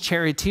Sisera's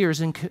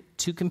charioteers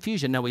into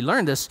confusion. Now, we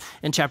learned this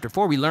in chapter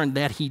 4. We learned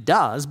that he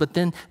does, but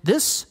then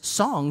this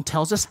song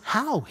tells us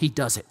how he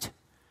does it.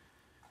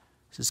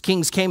 It says,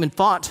 kings came and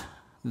fought.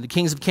 The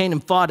kings of Canaan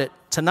fought at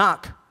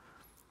Tanakh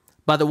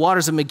by the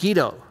waters of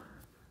Megiddo,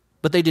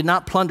 but they did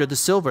not plunder the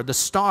silver. The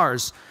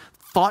stars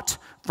fought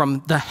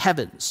from the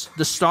heavens.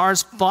 The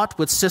stars fought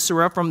with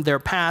Sisera from their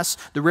pass.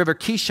 The river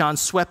Kishon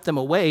swept them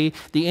away,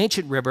 the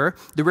ancient river,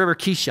 the river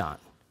Kishon.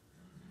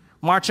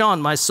 March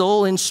on, my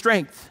soul, in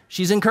strength.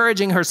 She's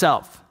encouraging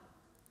herself.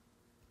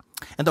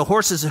 And the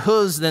horses'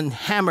 hooves then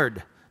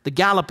hammered, the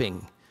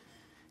galloping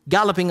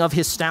of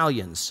his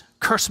stallions.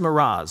 Curse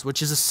Meroz,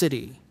 which is a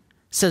city,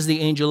 says the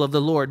angel of the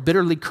Lord.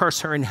 Bitterly curse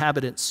her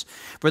inhabitants,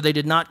 for they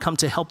did not come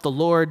to help the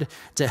Lord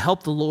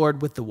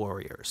with the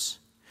warriors.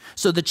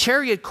 So the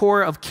chariot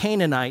corps of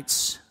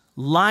Canaanites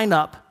line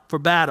up for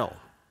battle.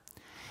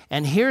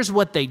 And here's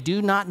what they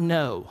do not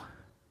know.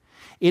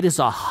 It is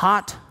a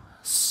hot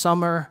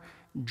summer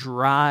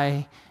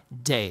dry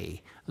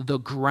day. The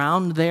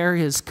ground there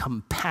is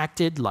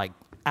compacted like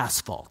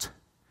asphalt.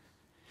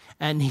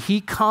 And he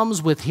comes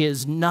with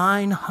his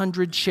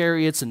 900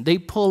 chariots, and they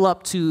pull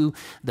up to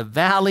the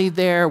valley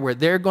there where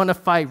they're going to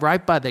fight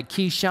right by the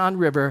Kishon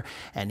River,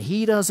 and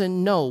he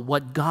doesn't know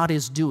what God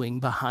is doing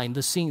behind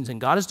the scenes.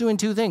 And God is doing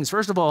two things.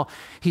 First of all,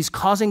 he's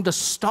causing the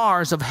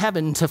stars of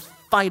heaven to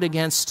fight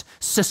against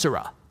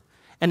Sisera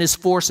and his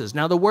forces.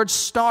 Now, the word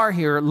star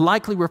here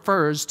likely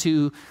refers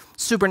to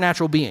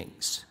supernatural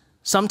beings.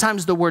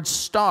 Sometimes the word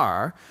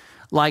star,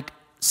 like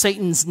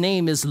Satan's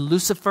name is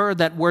Lucifer,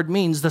 that word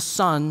means the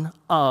son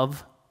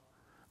of,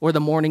 or the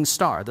morning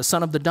star, the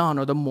son of the dawn,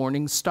 or the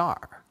morning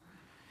star.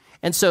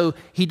 And so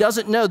he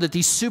doesn't know that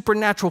these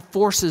supernatural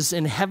forces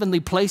in heavenly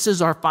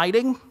places are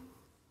fighting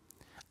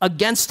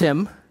against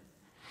him.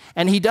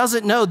 And he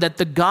doesn't know that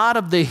the God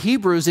of the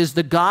Hebrews is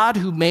the God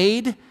who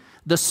made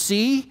the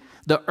sea,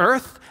 the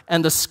earth,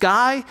 and the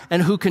sky,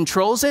 and who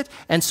controls it.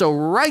 And so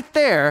right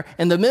there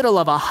in the middle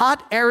of a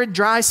hot, arid,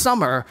 dry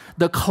summer,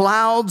 the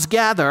clouds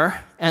gather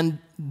and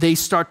they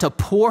start to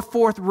pour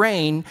forth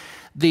rain.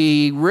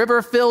 The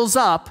river fills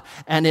up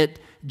and it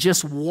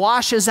just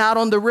washes out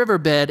on the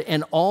riverbed,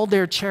 and all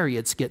their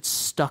chariots get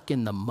stuck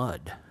in the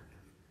mud.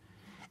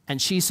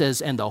 And she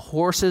says, and the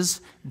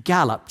horses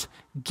galloped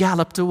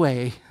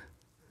away.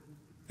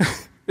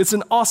 It's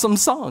an awesome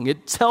song.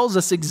 It tells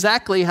us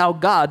exactly how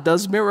God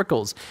does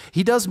miracles.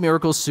 He does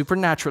miracles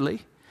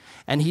supernaturally,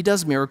 and he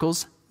does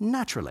miracles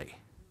naturally.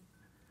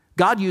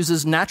 God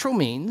uses natural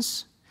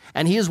means,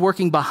 and he is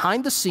working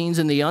behind the scenes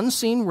in the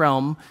unseen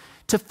realm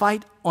to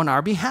fight on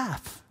our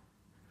behalf.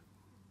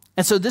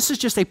 And so this is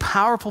just a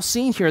powerful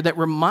scene here that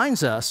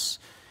reminds us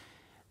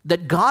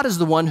that God is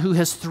the one who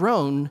has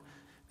thrown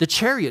the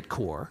chariot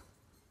corps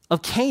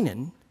of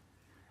Canaan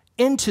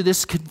into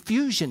this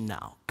confusion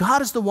now.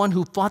 God is the one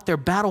who fought their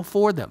battle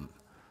for them,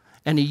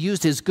 and he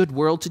used his good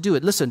will to do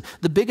it. Listen,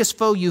 the biggest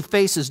foe you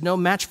face is no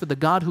match for the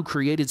God who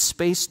created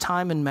space,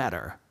 time, and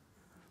matter,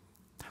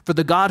 for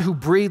the God who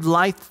breathed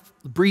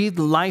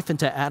life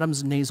into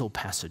Adam's nasal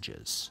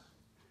passages.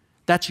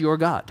 That's your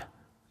God.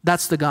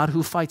 That's the God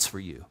who fights for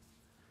you.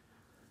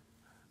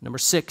 Number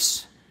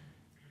 6,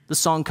 the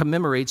song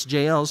commemorates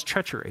Jael's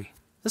treachery.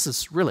 This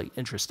is really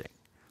interesting.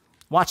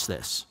 Watch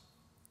this.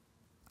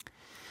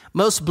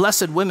 Most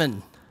blessed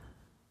women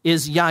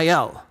is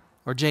Yael,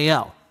 or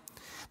Jael,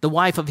 the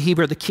wife of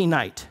Heber the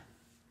Kenite.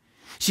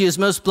 She is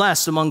most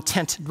blessed among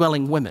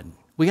tent-dwelling women.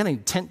 We got any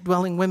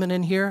tent-dwelling women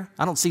in here?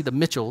 I don't see the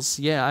Mitchells.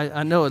 Yeah,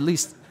 I know at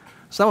least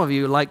some of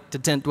you like to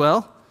tent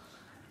dwell.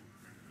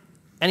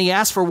 And he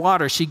asked for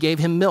water. She gave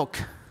him milk.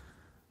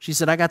 She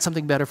said, I got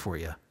something better for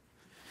you.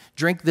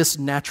 Drink this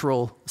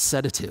natural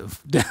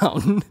sedative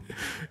down.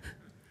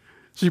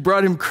 She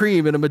brought him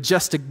cream in a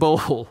majestic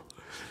bowl.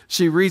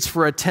 She reached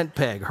for a tent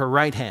peg, her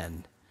right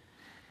hand,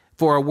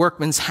 for a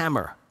workman's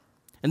hammer.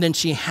 And then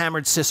she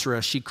hammered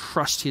Sisera. She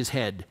crushed his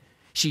head.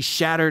 She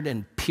shattered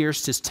and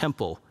pierced his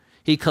temple.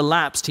 He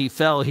collapsed, he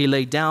fell, he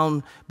lay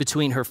down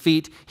between her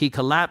feet. He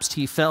collapsed,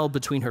 he fell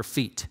between her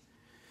feet,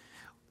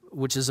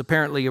 which is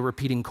apparently a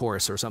repeating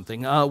chorus or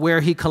something.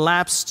 Where he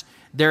collapsed,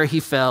 there he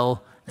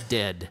fell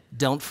dead.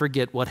 Don't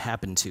forget what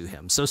happened to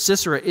him. So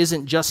Sisera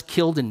isn't just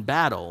killed in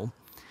battle.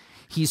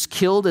 He's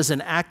killed as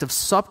an act of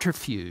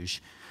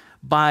subterfuge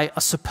by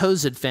a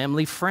supposed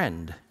family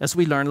friend. As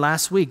we learned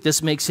last week,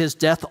 this makes his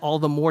death all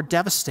the more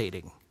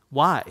devastating.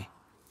 Why?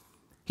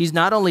 He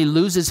not only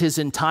loses his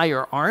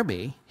entire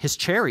army, his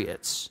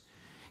chariots,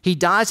 he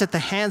dies at the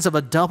hands of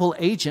a double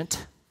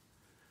agent,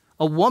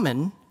 a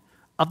woman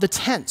of the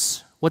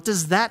tents. What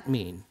does that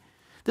mean?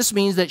 This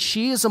means that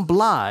she is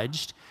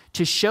obliged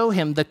to show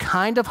him the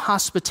kind of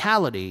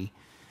hospitality,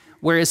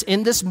 whereas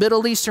in this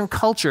Middle Eastern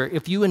culture,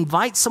 if you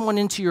invite someone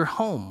into your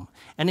home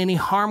and any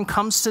harm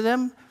comes to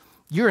them,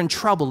 you're in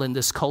trouble in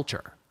this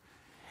culture.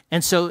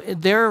 And so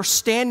their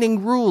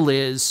standing rule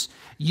is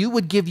you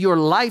would give your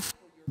life to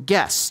your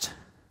guest,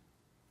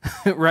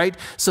 right?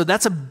 So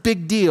that's a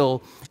big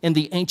deal in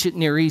the ancient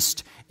Near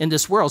East in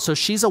this world. So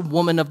she's a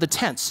woman of the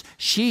tents.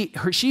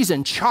 She's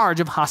in charge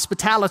of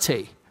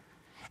hospitality.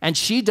 And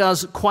she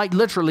does quite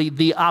literally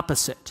the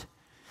opposite.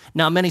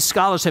 Now, many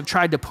scholars have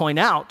tried to point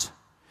out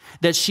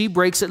that she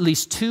breaks at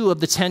least 2 of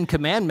the 10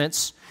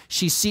 commandments.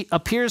 She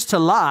appears to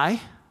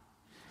lie,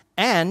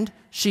 and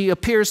she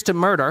appears to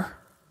murder,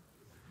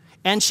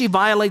 and she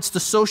violates the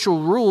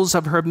social rules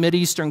of her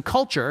Mideastern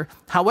culture.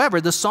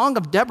 However, the Song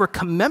of Deborah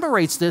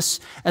commemorates this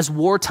as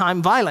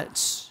wartime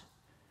violence.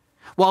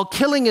 While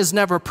killing is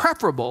never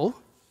preferable,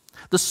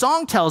 the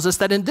song tells us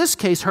that in this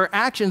case, her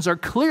actions are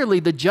clearly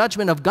the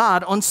judgment of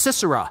God on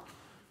Sisera.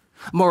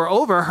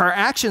 Moreover, her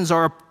actions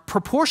are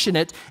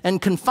proportionate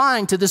and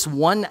confined to this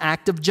one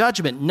act of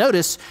judgment.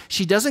 Notice,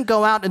 she doesn't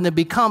go out and then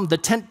become the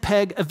tent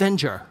peg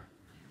avenger,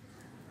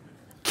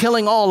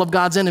 killing all of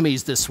God's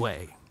enemies this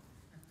way.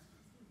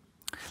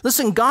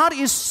 Listen, God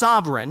is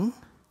sovereign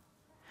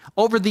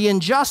over the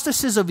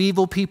injustices of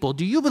evil people.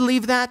 Do you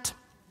believe that?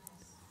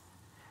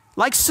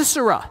 Like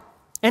Sisera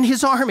and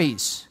his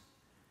armies,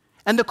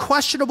 and the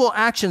questionable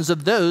actions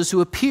of those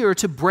who appear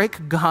to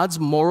break God's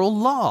moral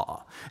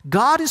law.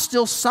 God is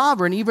still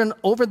sovereign even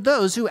over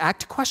those who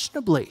act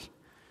questionably.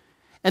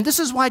 And this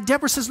is why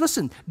Deborah says,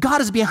 listen,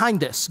 God is behind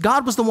this.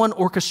 God was the one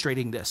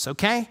orchestrating this,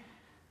 okay?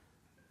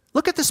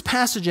 Look at this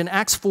passage in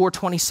Acts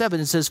 4:27.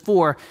 It says,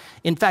 for,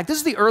 in fact, this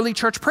is the early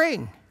church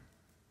praying.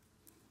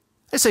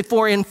 They say,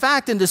 for in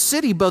fact, in the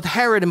city, both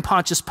Herod and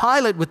Pontius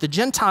Pilate with the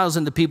Gentiles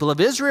and the people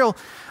of Israel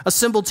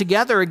assembled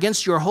together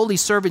against your holy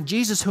servant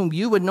Jesus, whom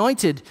you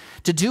anointed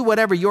to do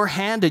whatever your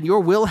hand and your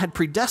will had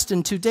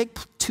predestined to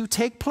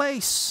take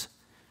place.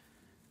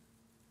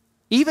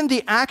 Even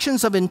the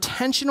actions of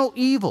intentional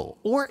evil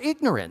or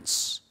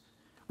ignorance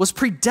was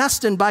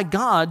predestined by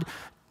God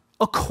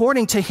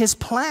according to his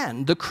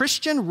plan. The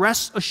Christian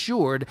rests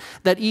assured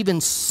that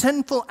even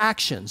sinful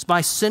actions by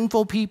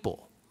sinful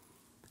people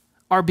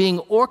are being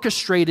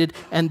orchestrated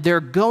and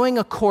they're going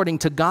according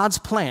to God's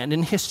plan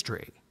in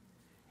history.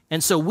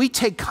 And so we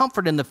take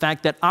comfort in the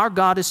fact that our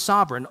God is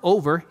sovereign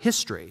over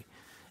history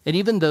and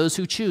even those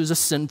who choose a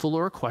sinful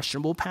or a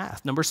questionable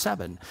path. Number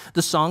 7,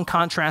 the song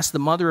contrasts the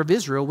mother of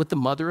Israel with the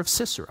mother of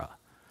Sisera.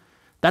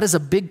 That is a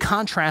big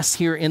contrast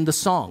here in the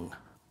song.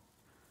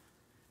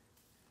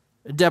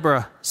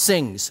 Deborah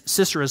sings,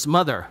 Sisera's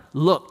mother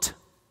looked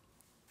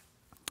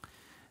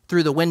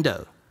through the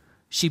window.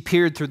 She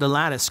peered through the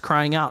lattice,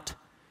 crying out,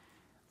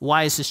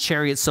 why is his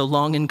chariot so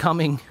long in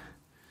coming?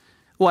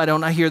 Why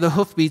don't I hear the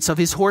hoofbeats of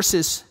his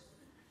horses?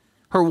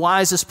 Her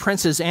wisest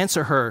princes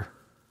answer her.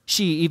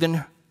 She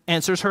even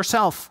answers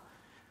herself.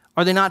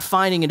 Are they not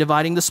finding and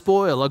dividing the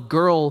spoil, a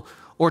girl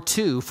or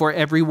two for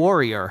every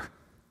warrior?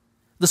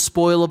 The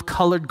spoil of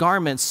colored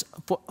garments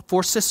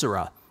for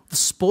Sisera, the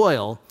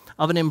spoil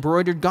of an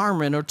embroidered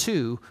garment or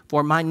two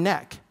for my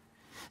neck.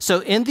 So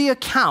in the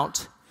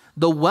account,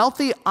 the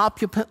wealthy,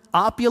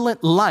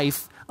 opulent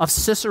life of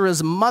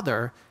Sisera's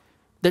mother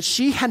that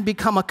she had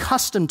become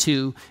accustomed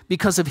to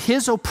because of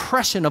his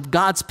oppression of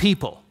God's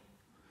people,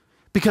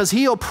 because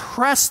he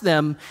oppressed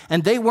them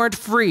and they weren't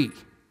free,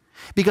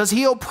 because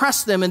he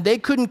oppressed them and they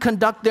couldn't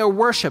conduct their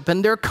worship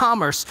and their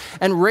commerce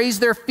and raise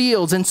their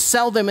fields and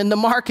sell them in the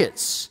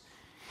markets.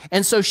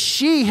 And so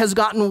she has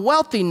gotten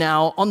wealthy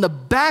now on the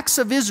backs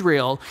of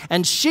Israel,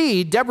 and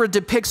Deborah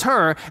depicts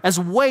her as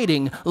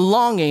waiting,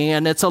 longing,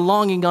 and it's a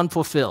longing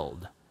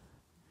unfulfilled.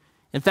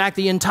 In fact,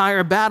 the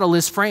entire battle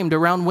is framed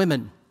around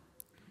women.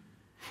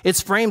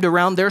 It's framed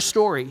around their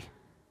story.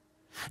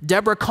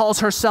 Deborah calls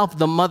herself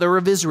the mother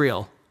of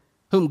Israel,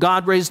 whom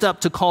God raised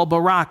up to call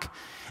Barak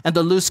and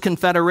the loose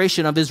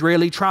confederation of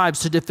Israeli tribes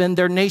to defend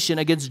their nation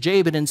against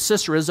Jabin and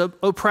Sisera's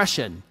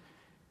oppression.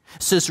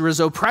 Sisera's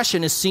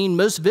oppression is seen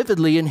most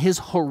vividly in his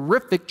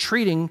horrific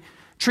treatment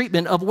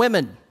of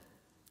women.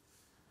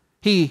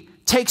 He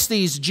takes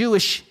these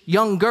Jewish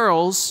young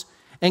girls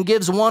and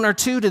gives 1 or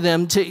 2 to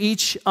them to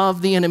each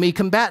of the enemy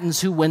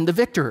combatants who win the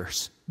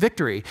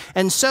victory.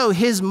 And so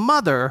his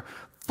mother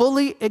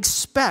fully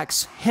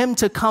expects him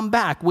to come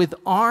back with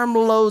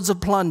armloads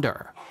of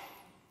plunder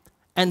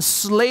and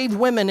slave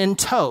women in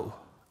tow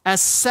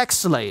as sex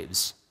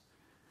slaves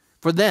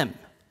for them.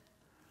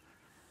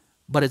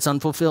 But it's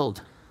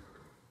unfulfilled.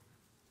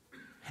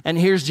 And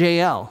here's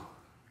Jael,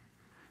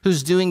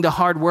 who's doing the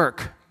hard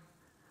work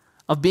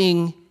of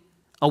being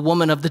a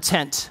woman of the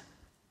tent,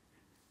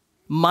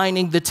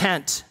 minding the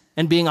tent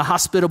and being a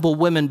hospitable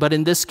woman, but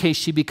in this case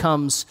she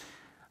becomes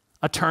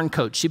a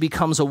turncoat. She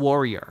becomes a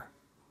warrior.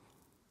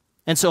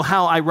 And so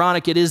how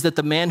ironic it is that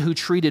the man who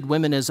treated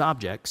women as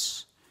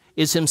objects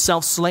is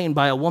himself slain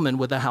by a woman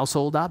with a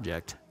household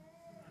object.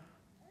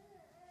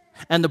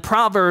 And the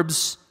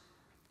Proverbs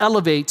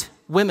elevate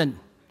women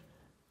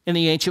in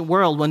the ancient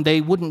world when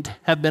they wouldn't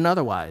have been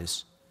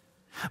otherwise.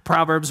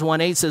 Proverbs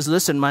 1:8 says,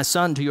 listen, my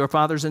son, to your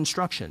father's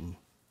instruction,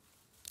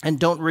 and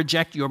don't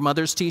reject your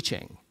mother's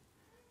teaching.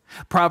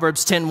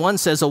 Proverbs 10:1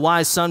 says, a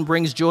wise son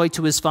brings joy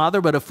to his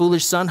father, but a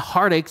foolish son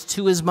heartache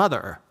to his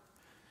mother.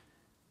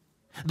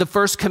 The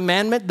first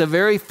commandment, the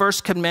very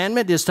first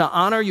commandment, is to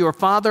honor your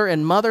father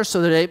and mother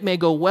so that it may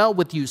go well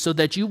with you, so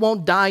that you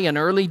won't die an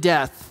early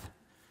death.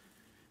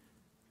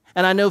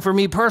 And I know for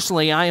me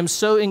personally, I am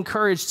so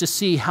encouraged to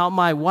see how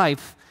my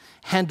wife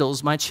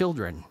handles my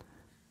children,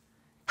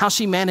 how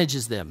she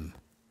manages them,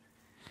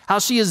 how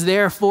she is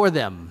there for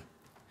them,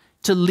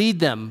 to lead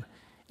them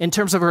in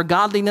terms of her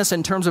godliness,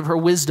 in terms of her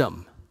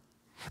wisdom.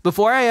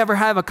 Before I ever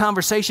have a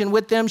conversation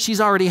with them,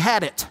 she's already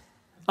had it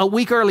a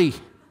week early.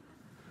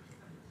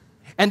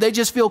 And they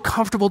just feel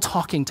comfortable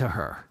talking to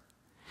her.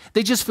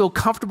 They just feel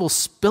comfortable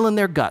spilling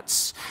their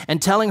guts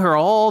and telling her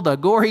all the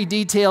gory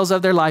details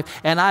of their life.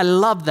 And I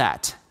love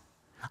that.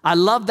 I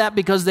love that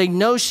because they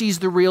know she's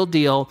the real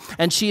deal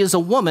and she is a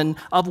woman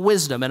of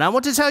wisdom. And I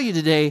want to tell you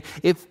today,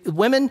 if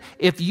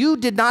you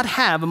did not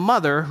have a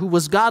mother who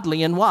was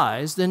godly and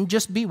wise, then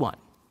just be one.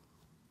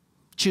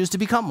 Choose to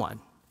become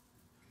one.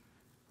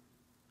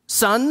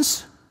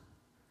 Sons,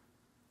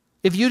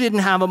 if you didn't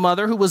have a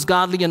mother who was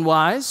godly and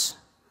wise,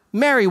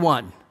 marry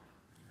one.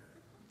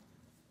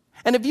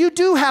 And if you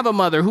do have a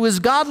mother who is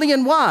godly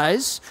and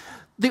wise,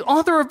 the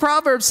author of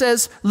Proverbs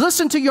says,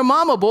 listen to your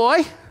mama,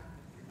 boy.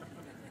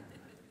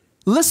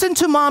 Listen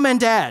to mom and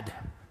dad,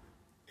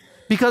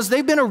 because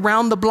they've been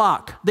around the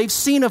block. They've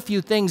seen a few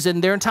things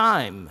in their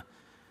time.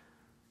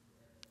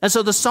 And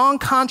so the song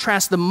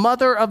contrasts the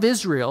mother of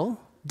Israel,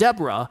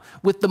 Deborah,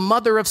 with the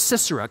mother of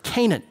Sisera,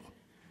 Canaan,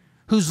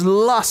 whose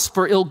lust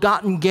for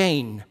ill-gotten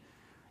gain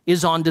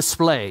is on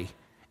display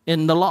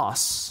in the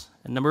loss.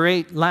 And number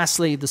 8,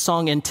 lastly, the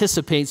song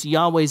anticipates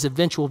Yahweh's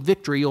eventual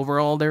victory over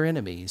all their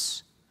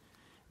enemies.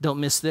 Don't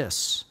miss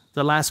this,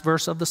 the last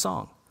verse of the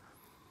song.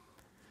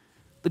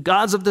 The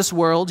gods of this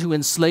world who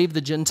enslave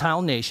the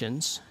Gentile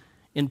nations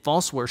in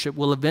false worship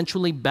will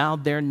eventually bow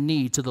their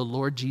knee to the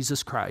Lord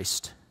Jesus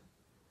Christ.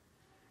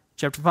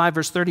 Chapter 5,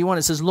 verse 31,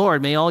 it says,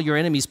 Lord, may all your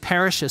enemies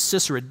perish as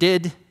Sisera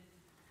did,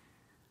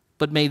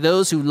 but may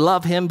those who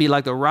love him be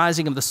like the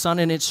rising of the sun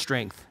in its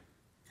strength.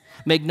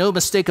 Make no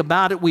mistake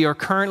about it, we are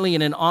currently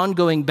in an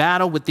ongoing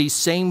battle with these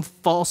same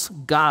false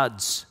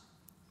gods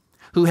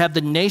who have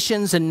the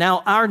nations and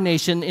now our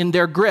nation in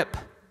their grip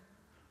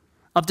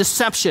of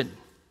deception.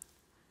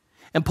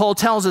 And Paul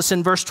tells us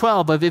in verse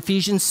 12 of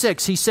Ephesians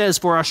 6, he says,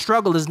 for our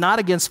struggle is not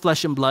against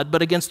flesh and blood,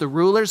 but against the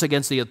rulers,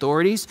 against the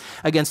authorities,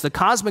 against the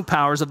cosmic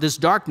powers of this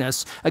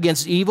darkness,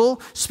 against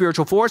evil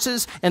spiritual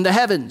forces in the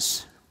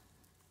heavens.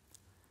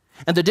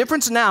 And the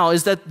difference now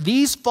is that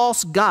these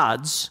false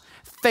gods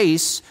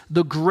face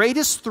the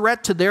greatest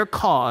threat to their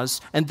cause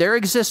and their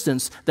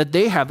existence that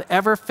they have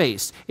ever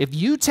faced. If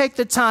you take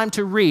the time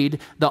to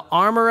read the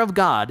armor of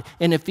God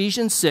in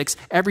Ephesians 6,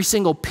 every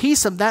single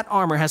piece of that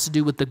armor has to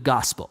do with the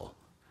gospel.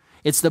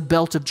 It's the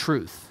belt of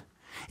truth.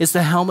 It's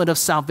the helmet of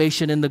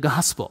salvation in the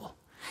gospel.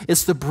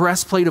 It's the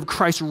breastplate of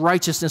Christ's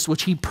righteousness,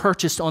 which he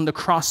purchased on the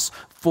cross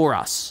for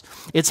us.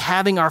 It's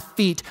having our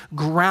feet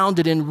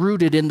grounded and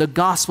rooted in the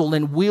gospel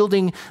and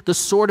wielding the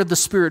sword of the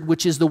Spirit,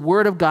 which is the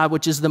word of God,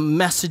 which is the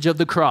message of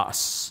the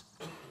cross.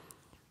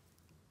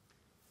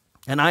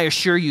 And I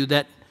assure you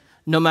that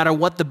no matter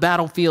what the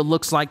battlefield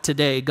looks like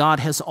today,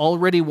 God has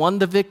already won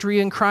the victory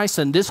in Christ,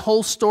 and this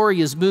whole story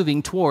is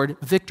moving toward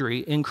victory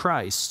in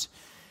Christ.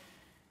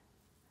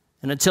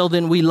 And until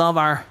then, we love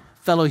our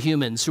fellow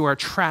humans who are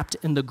trapped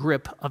in the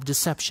grip of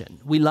deception.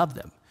 We love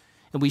them,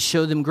 and we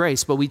show them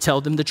grace, but we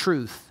tell them the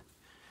truth.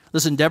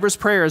 Listen, Deborah's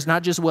prayer is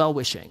not just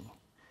well-wishing.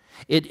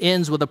 It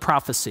ends with a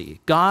prophecy.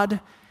 God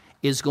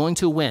is going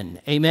to win.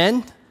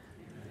 Amen?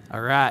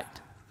 All right.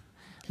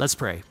 Let's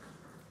pray.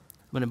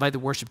 I'm going to invite the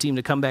worship team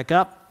to come back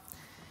up.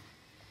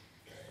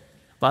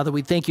 Father,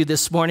 we thank you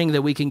this morning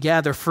that we can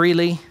gather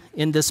freely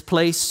in this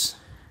place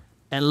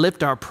and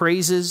lift our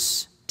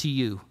praises to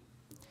you.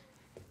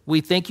 We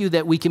thank you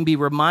that we can be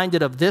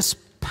reminded of this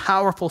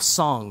powerful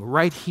song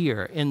right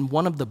here in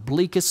one of the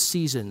bleakest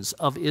seasons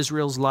of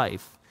Israel's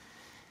life.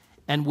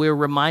 And we're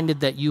reminded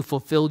that you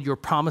fulfilled your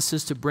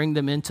promises to bring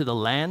them into the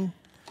land.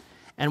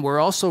 And we're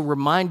also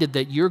reminded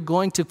that you're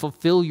going to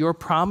fulfill your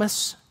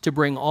promise to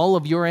bring all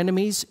of your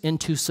enemies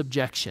into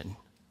subjection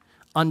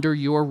under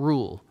your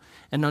rule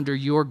and under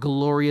your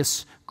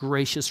glorious,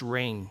 gracious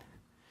reign.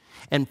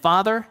 And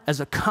Father, as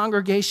a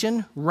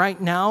congregation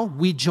right now,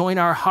 we join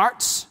our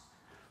hearts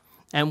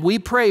and we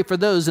pray for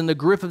those in the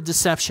grip of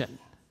deception.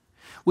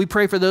 We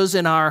pray for those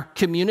in our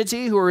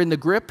community who are in the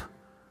grip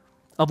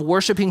of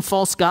worshiping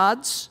false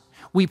gods.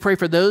 We pray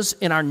for those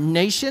in our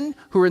nation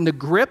who are in the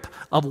grip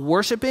of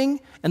worshiping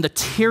and the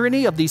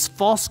tyranny of these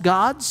false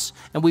gods,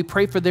 and we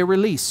pray for their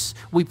release.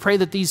 We pray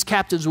that these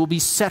captives will be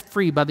set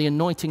free by the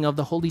anointing of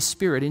the Holy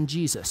Spirit in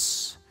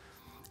Jesus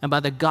and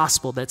by the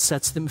gospel that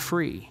sets them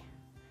free.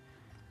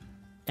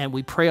 And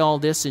we pray all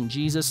this in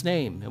Jesus'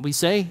 name. And we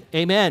say,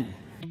 amen.